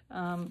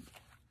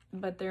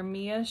 But they're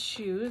Mia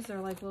shoes.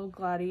 They're like little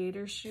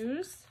gladiator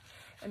shoes,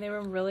 and they were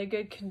in really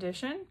good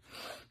condition.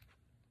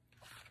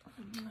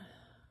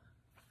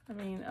 I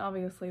mean,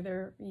 obviously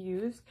they're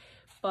used,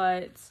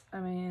 but I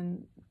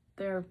mean,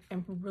 they're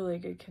in really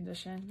good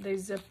condition. They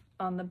zip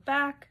on the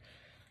back,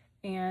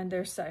 and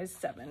they're size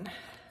 7.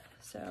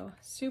 So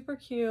super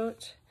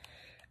cute.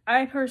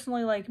 I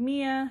personally like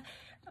Mia.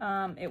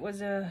 It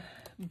was a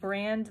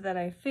brand that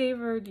I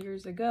favored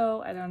years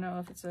ago. I don't know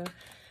if it's a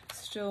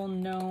still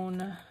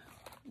known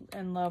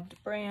and loved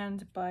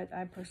brand, but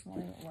I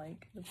personally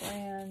like the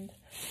brand.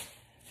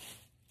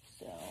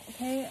 So,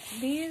 okay,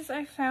 these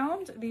I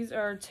found. These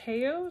are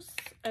Teos.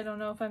 I don't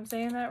know if I'm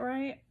saying that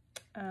right,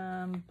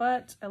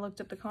 but I looked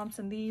up the comps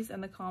on these,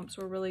 and the comps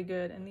were really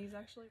good. And these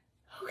actually,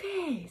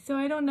 okay, so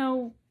I don't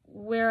know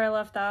where I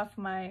left off.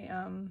 My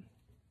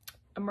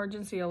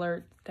emergency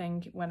alert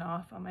thing went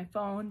off on my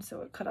phone,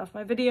 so it cut off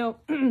my video.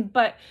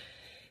 But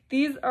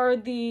these are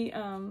the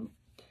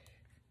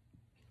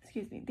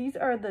excuse me, these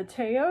are the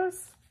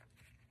Teos.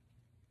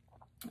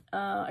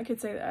 I could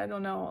say that, I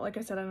don't know, like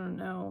I said, I don't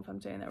know if I'm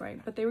saying that right,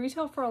 but they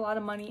retail for a lot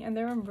of money, and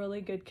they're in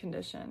really good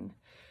condition.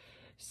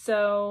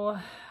 So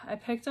I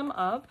picked them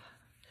up.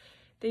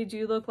 They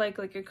do look like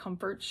a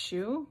comfort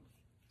shoe,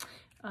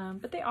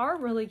 but they are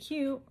really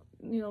cute.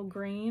 You know,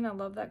 green, I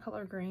love that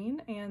color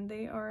green, and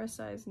they are a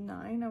size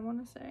 9, I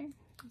want to say.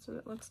 So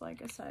it looks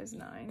like a size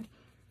 9.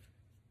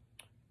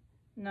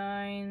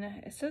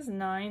 It says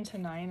 9 to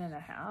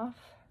 9.5.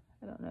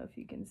 I don't know if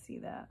you can see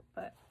that,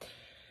 but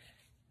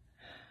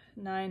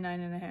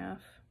 9.5,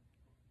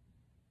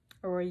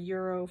 or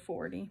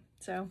 €1.40.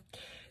 So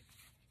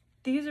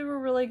these were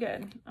really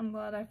good. I'm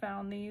glad I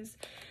found these.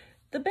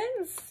 The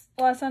bins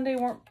last Sunday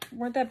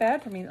weren't that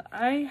bad for me.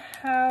 I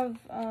have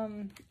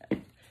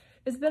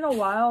it's been a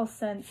while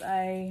since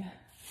I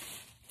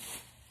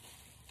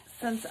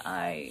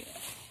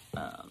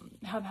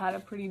have had a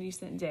pretty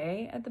decent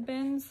day at the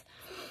bins,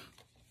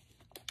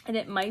 and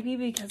it might be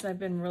because I've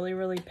been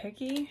really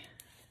picky.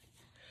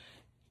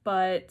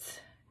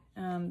 But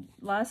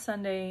last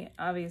Sunday,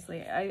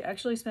 obviously, I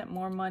actually spent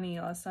more money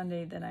last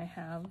Sunday than I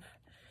have,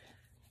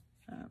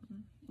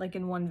 like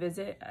in one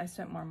visit. I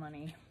spent more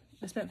money.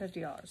 I spent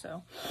 $50,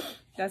 so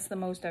that's the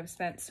most I've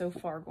spent so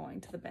far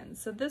going to the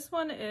bins. So this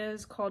one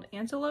is called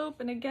Antelope,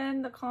 and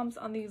again, the comps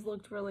on these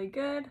looked really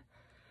good.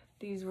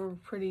 These were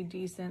pretty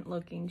decent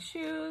looking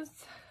shoes.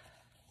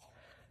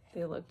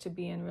 They look to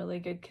be in really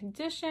good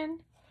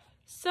condition,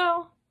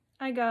 so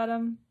I got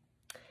them.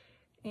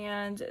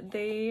 And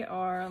they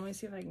are, let me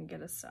see if I can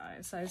get a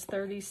size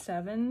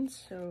 37,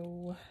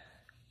 so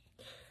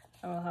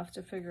I will have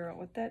to figure out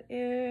what that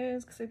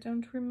is because I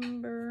don't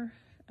remember.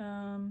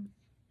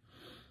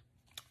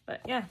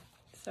 But yeah,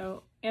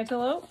 so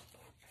Antelope,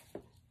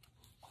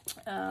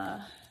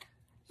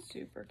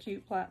 super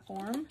cute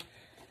platform,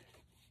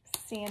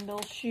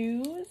 sandal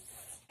shoes.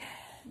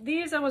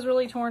 These I was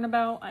really torn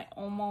about. I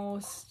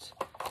almost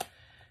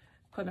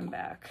put them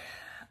back.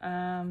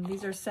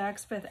 These are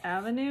Saks Fifth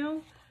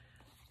Avenue.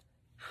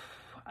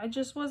 I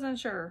just wasn't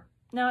sure.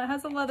 Now it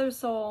has a leather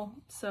sole,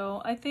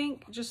 so I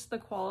think just the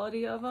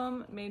quality of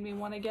them made me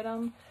want to get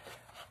them.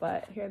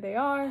 But here they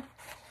are.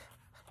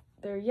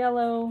 They're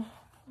yellow.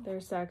 They're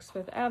Saks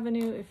Fifth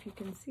Avenue. If you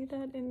can see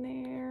that in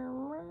there,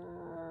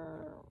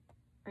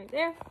 right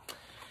there.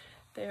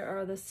 There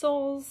are the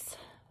soles.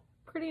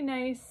 Pretty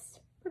nice,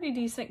 pretty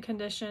decent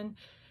condition,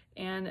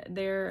 and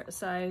they're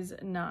size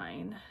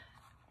 9.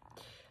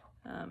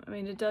 I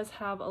mean, it does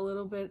have a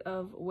little bit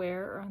of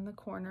wear on the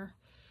corner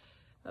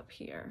up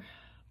here,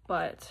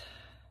 but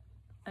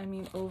I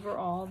mean,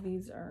 overall,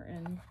 these are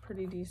in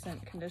pretty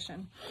decent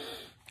condition.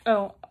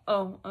 So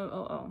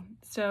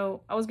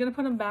I was gonna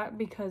put them back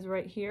because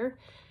right here,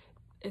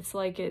 it's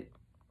like it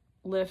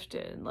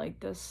lifted, like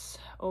this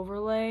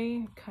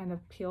overlay kind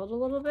of peeled a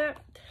little bit.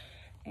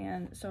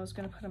 And so I was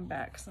gonna put them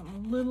back because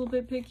I'm a little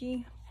bit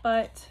picky,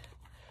 but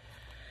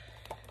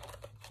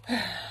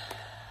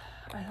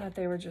I thought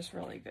they were just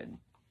really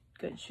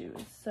good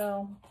shoes.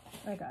 So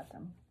I got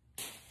them.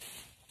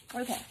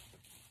 Okay.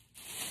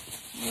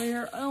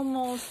 We're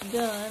almost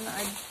done.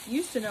 I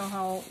used to know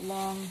how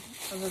long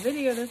of a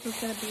video this was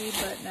going to be,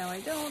 but now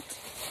I don't.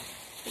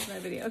 Here's my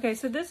video. Okay,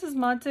 so this is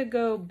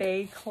Montego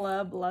Bay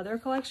Club leather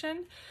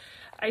collection.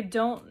 I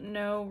don't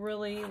know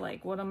really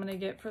like what I'm going to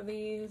get for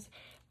these,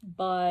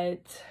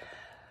 but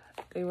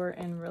they were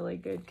in really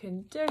good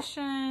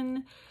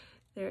condition.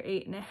 They're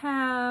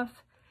 8.5.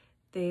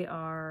 They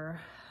are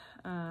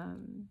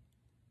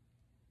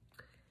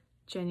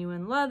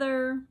genuine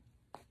leather.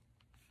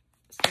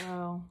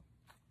 So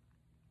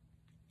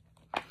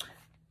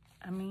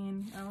I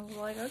mean, I was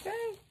like,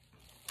 okay,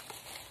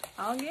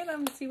 I'll get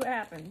them, see what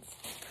happens.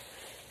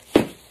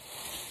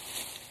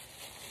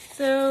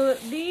 So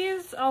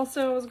these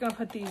also, I was gonna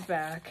put these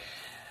back,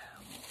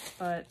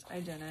 but I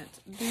didn't.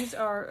 These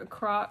are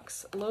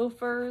Crocs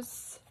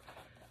loafers,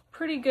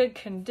 pretty good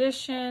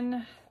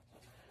condition.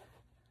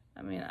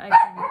 I mean, I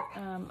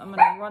can, I'm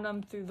gonna run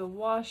them through the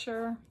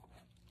washer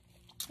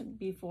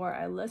before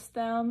I list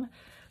them,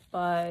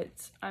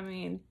 but I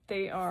mean,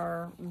 they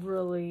are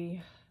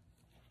really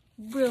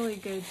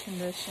good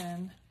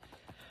condition.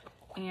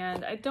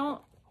 And I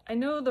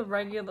know the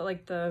regular,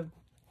 like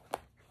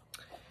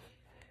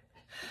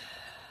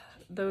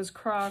those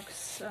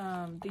Crocs,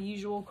 the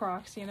usual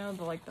Crocs, you know,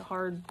 the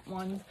hard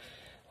ones,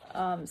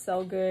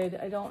 sell good.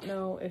 I don't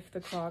know if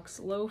the Crocs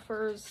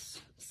loafers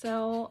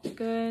sell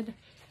good,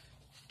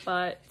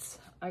 but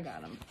I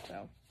got them,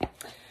 so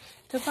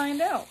to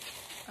find out.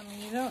 I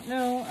mean, you don't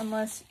know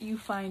unless you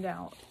find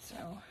out,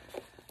 so.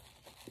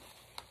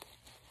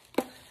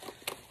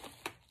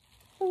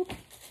 Boop.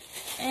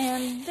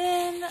 And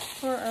then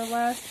for our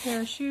last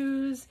pair of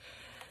shoes,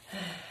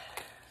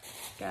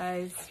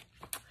 guys,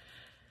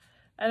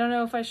 I don't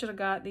know if I should have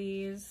got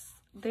these.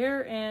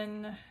 They're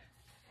in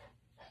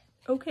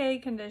okay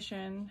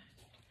condition,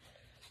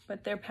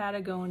 but they're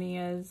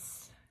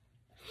Patagonias.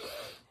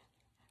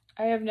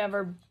 I have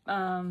never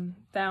found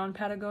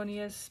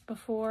Patagonias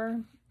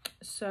before,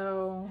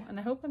 so, and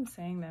I hope I'm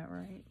saying that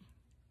right.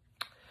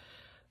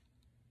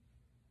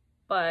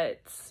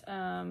 But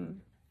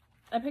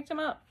I picked them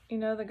up. You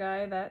know, the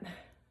guy that,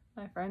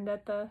 my friend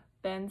at the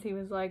Benz, he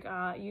was like,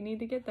 you need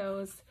to get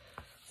those.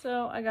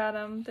 So I got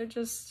them. They're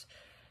just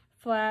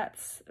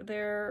flats.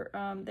 They're,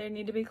 they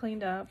need to be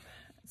cleaned up.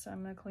 So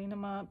I'm going to clean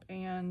them up,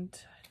 and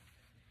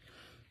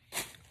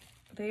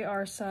they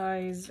are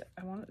size,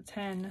 I want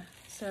 10.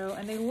 So,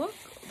 and they look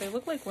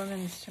like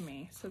women's to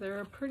me. So they're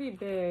a pretty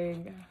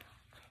big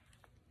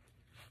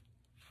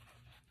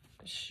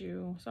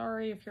shoe.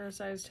 Sorry if you're a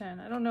size 10.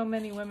 I don't know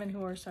many women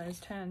who are size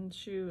 10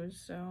 shoes,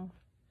 so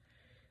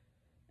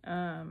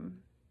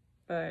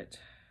but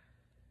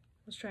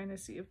I was trying to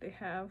see if they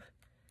have.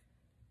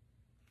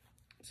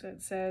 So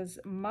it says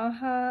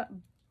Maha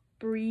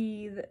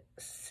Breathe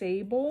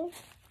Sable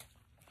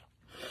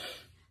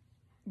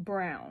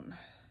Brown.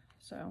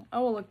 So I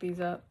will look these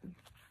up.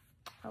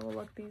 I will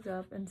look these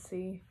up and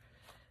see,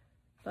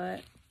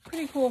 but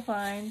pretty cool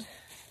find.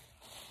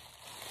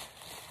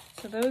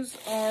 So those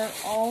are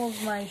all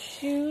of my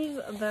shoes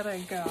that I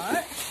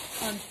got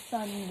on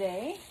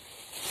Sunday.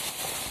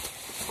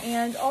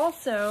 And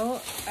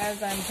also,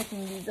 as I'm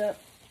picking these up,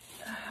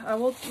 I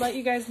will let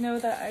you guys know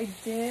that I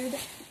did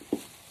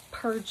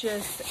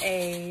purchase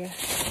a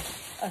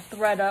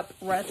ThredUp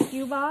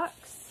rescue box.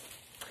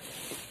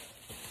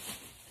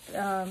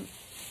 What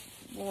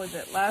was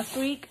it, last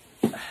week?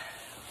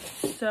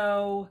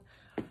 So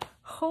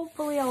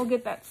hopefully I'll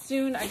get that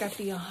soon. I got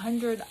the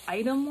 100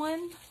 item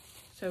one.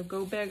 So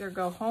go big or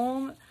go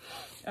home.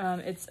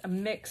 It's a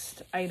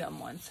mixed item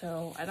one.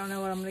 So I don't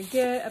know what I'm gonna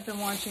get. I've been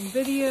watching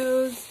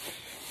videos,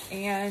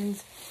 and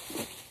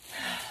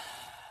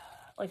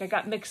like I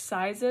got mixed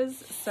sizes.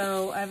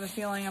 So I have a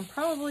feeling I'm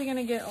probably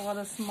gonna get a lot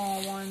of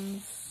small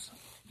ones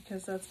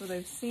because that's what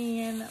I've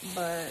seen,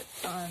 but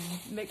on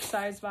mixed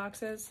size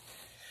boxes,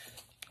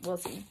 we'll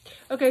see.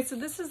 Okay, so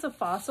this is a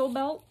Fossil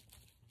belt.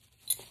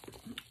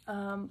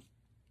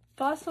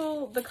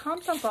 Fossil, the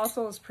comps on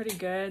Fossil is pretty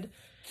good.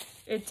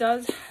 It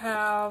does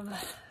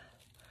have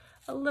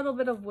a little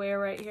bit of wear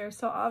right here.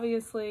 So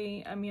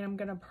obviously, I mean, I'm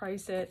gonna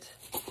price it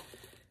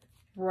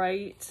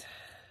right.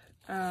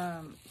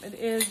 It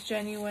is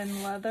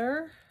genuine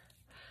leather.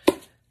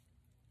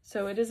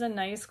 So it is a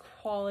nice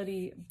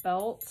quality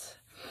belt,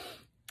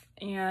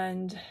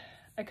 and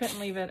I couldn't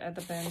leave it at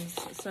the bins.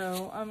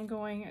 So I'm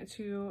going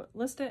to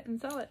list it and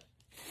sell it.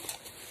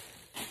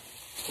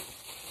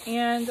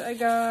 And I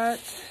got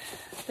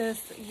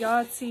this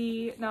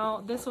Yahtzee.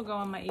 Now this will go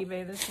on my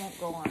eBay. This won't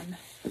go on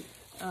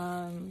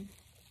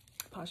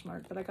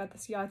Poshmark, but I got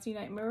this Yahtzee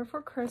night mirror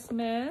for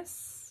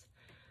Christmas.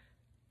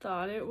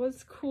 Thought it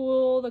was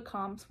cool. The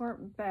comps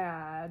weren't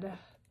bad.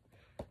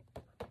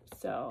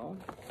 So,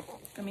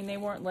 I mean, they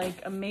weren't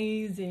like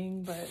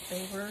amazing, but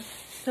they were.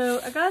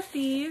 So I got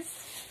these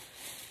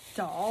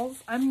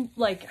dolls. I'm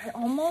like, I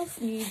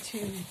almost need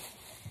to,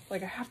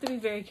 like, I have to be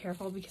very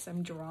careful because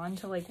I'm drawn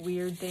to like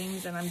weird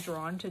things, and I'm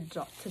drawn to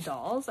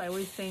dolls. I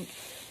always think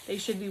they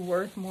should be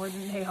worth more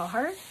than they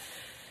are.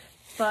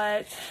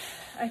 But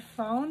I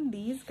found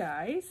these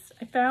guys.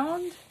 I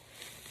found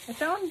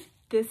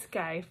this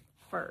guy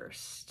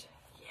first.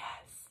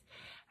 Yes,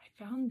 I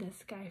found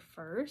this guy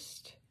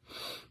first.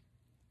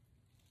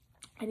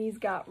 And he's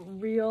got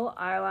real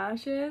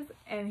eyelashes,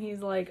 and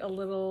he's like a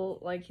little,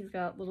 like he's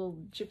got little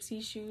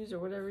gypsy shoes or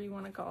whatever you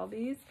want to call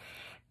these.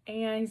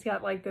 And he's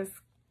got like this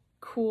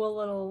cool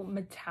little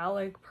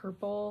metallic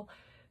purple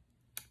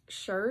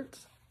shirt,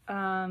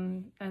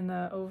 and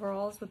the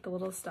overalls with the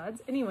little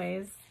studs.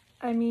 Anyways,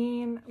 I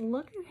mean,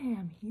 look at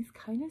him. He's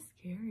kind of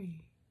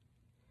scary,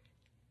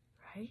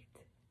 right?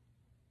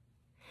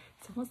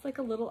 It's almost like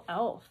a little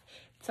elf.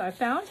 So I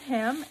found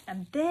him,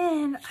 and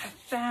then I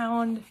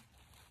found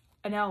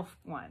an elf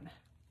one.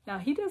 Now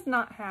he does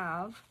not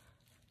have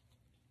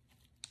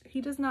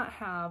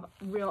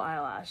real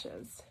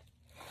eyelashes,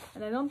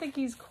 and I don't think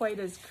he's quite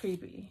as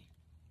creepy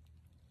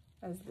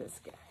as this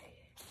guy.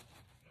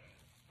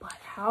 But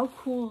how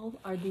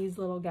cool are these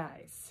little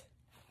guys?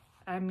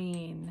 I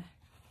mean,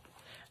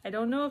 I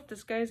don't know if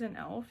this guy's an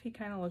elf. He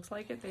kind of looks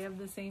like it. They have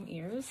the same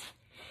ears.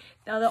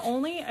 Now the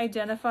only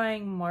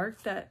identifying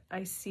mark that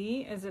I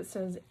see is it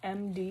says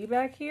MD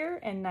back here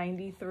and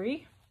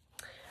 93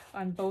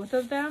 on both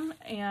of them.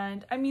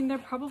 And I mean, they're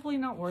probably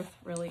not worth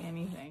really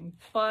anything,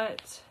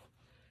 but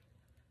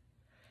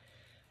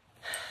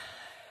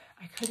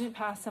I couldn't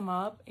pass them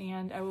up,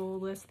 and I will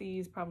list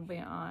these probably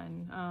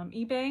on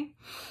eBay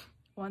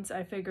once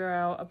I figure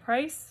out a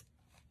price.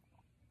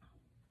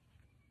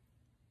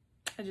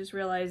 I just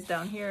realized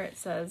down here it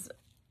says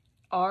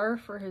R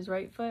for his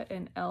right foot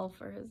and L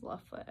for his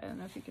left foot. I don't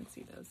know if you can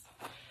see those,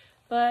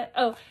 but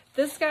oh,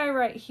 this guy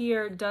right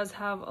here does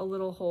have a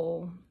little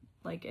hole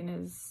like in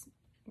his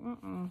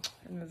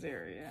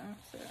area,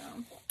 so,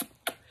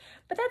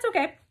 but that's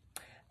okay.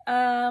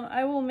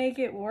 I will make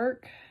it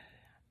work.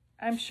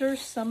 I'm sure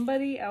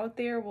somebody out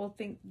there will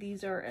think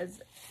these are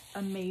as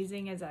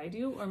amazing as I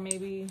do, or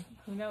maybe,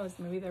 who knows,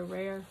 maybe they're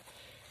rare,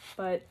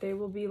 but they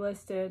will be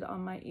listed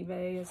on my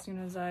eBay as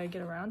soon as I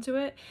get around to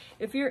it.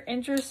 If you're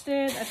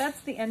interested,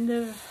 that's the end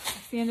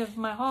of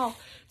my haul.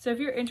 So if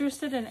you're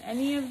interested in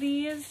any of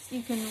these,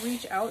 you can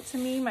reach out to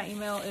me. My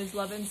email is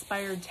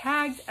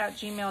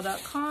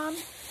loveinspiredtags@gmail.com.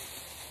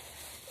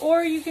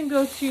 Or you can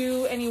go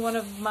to any one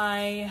of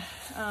my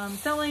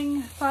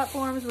selling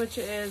platforms, which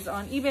is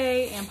on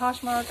eBay and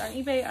Poshmark. On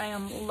eBay, I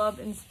am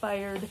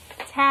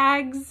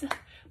LoveInspiredTags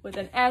with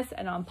an S,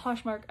 and on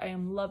Poshmark, I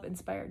am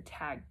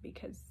LoveInspiredTag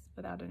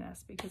without an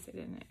S, because they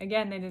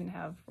didn't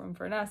have room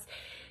for an S.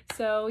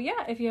 So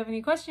yeah, if you have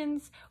any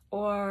questions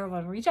or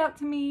want to reach out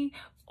to me,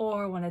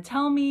 or want to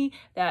tell me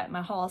that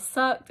my haul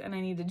sucked and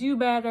I need to do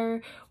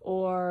better,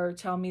 or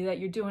tell me that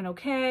you're doing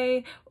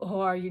okay,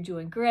 or you're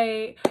doing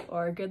great,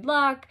 or good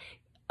luck,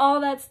 all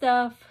that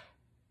stuff,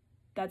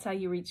 that's how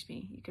you reach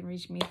me. You can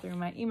reach me through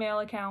my email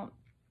account,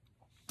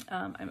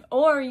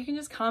 or you can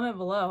just comment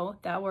below.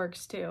 That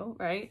works too,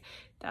 right?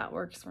 That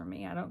works for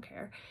me. I don't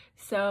care.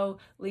 So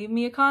leave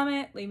me a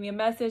comment, leave me a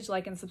message,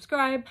 like and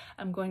subscribe.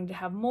 I'm going to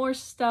have more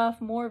stuff,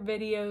 more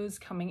videos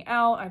coming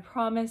out. I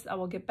promise I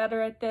will get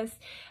better at this.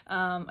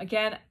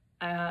 Again,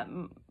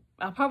 I'll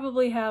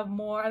probably have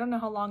more. I don't know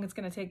how long it's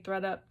going to take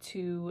ThreadUp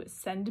to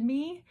send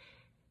me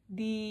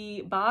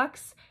the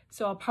box,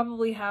 so I'll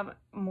probably have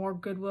more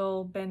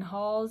Goodwill bin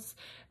hauls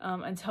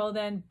until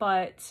then,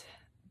 but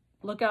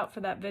look out for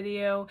that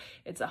video.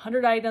 It's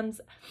 100 items.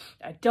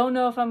 I don't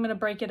know if I'm going to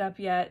break it up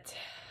yet.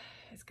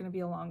 It's going to be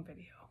a long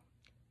video,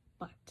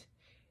 but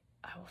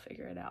I will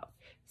figure it out.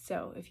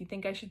 So if you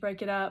think I should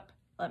break it up,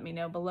 let me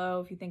know below.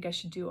 If you think I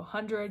should do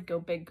 100, go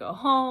big, go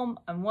home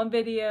on one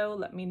video,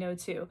 let me know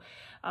too.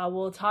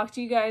 We'll talk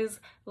to you guys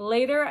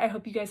later. I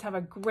hope you guys have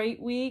a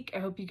great week. I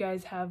hope you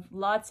guys have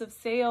lots of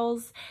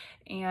sales,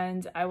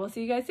 and I will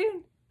see you guys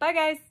soon. Bye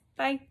guys.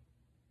 Bye.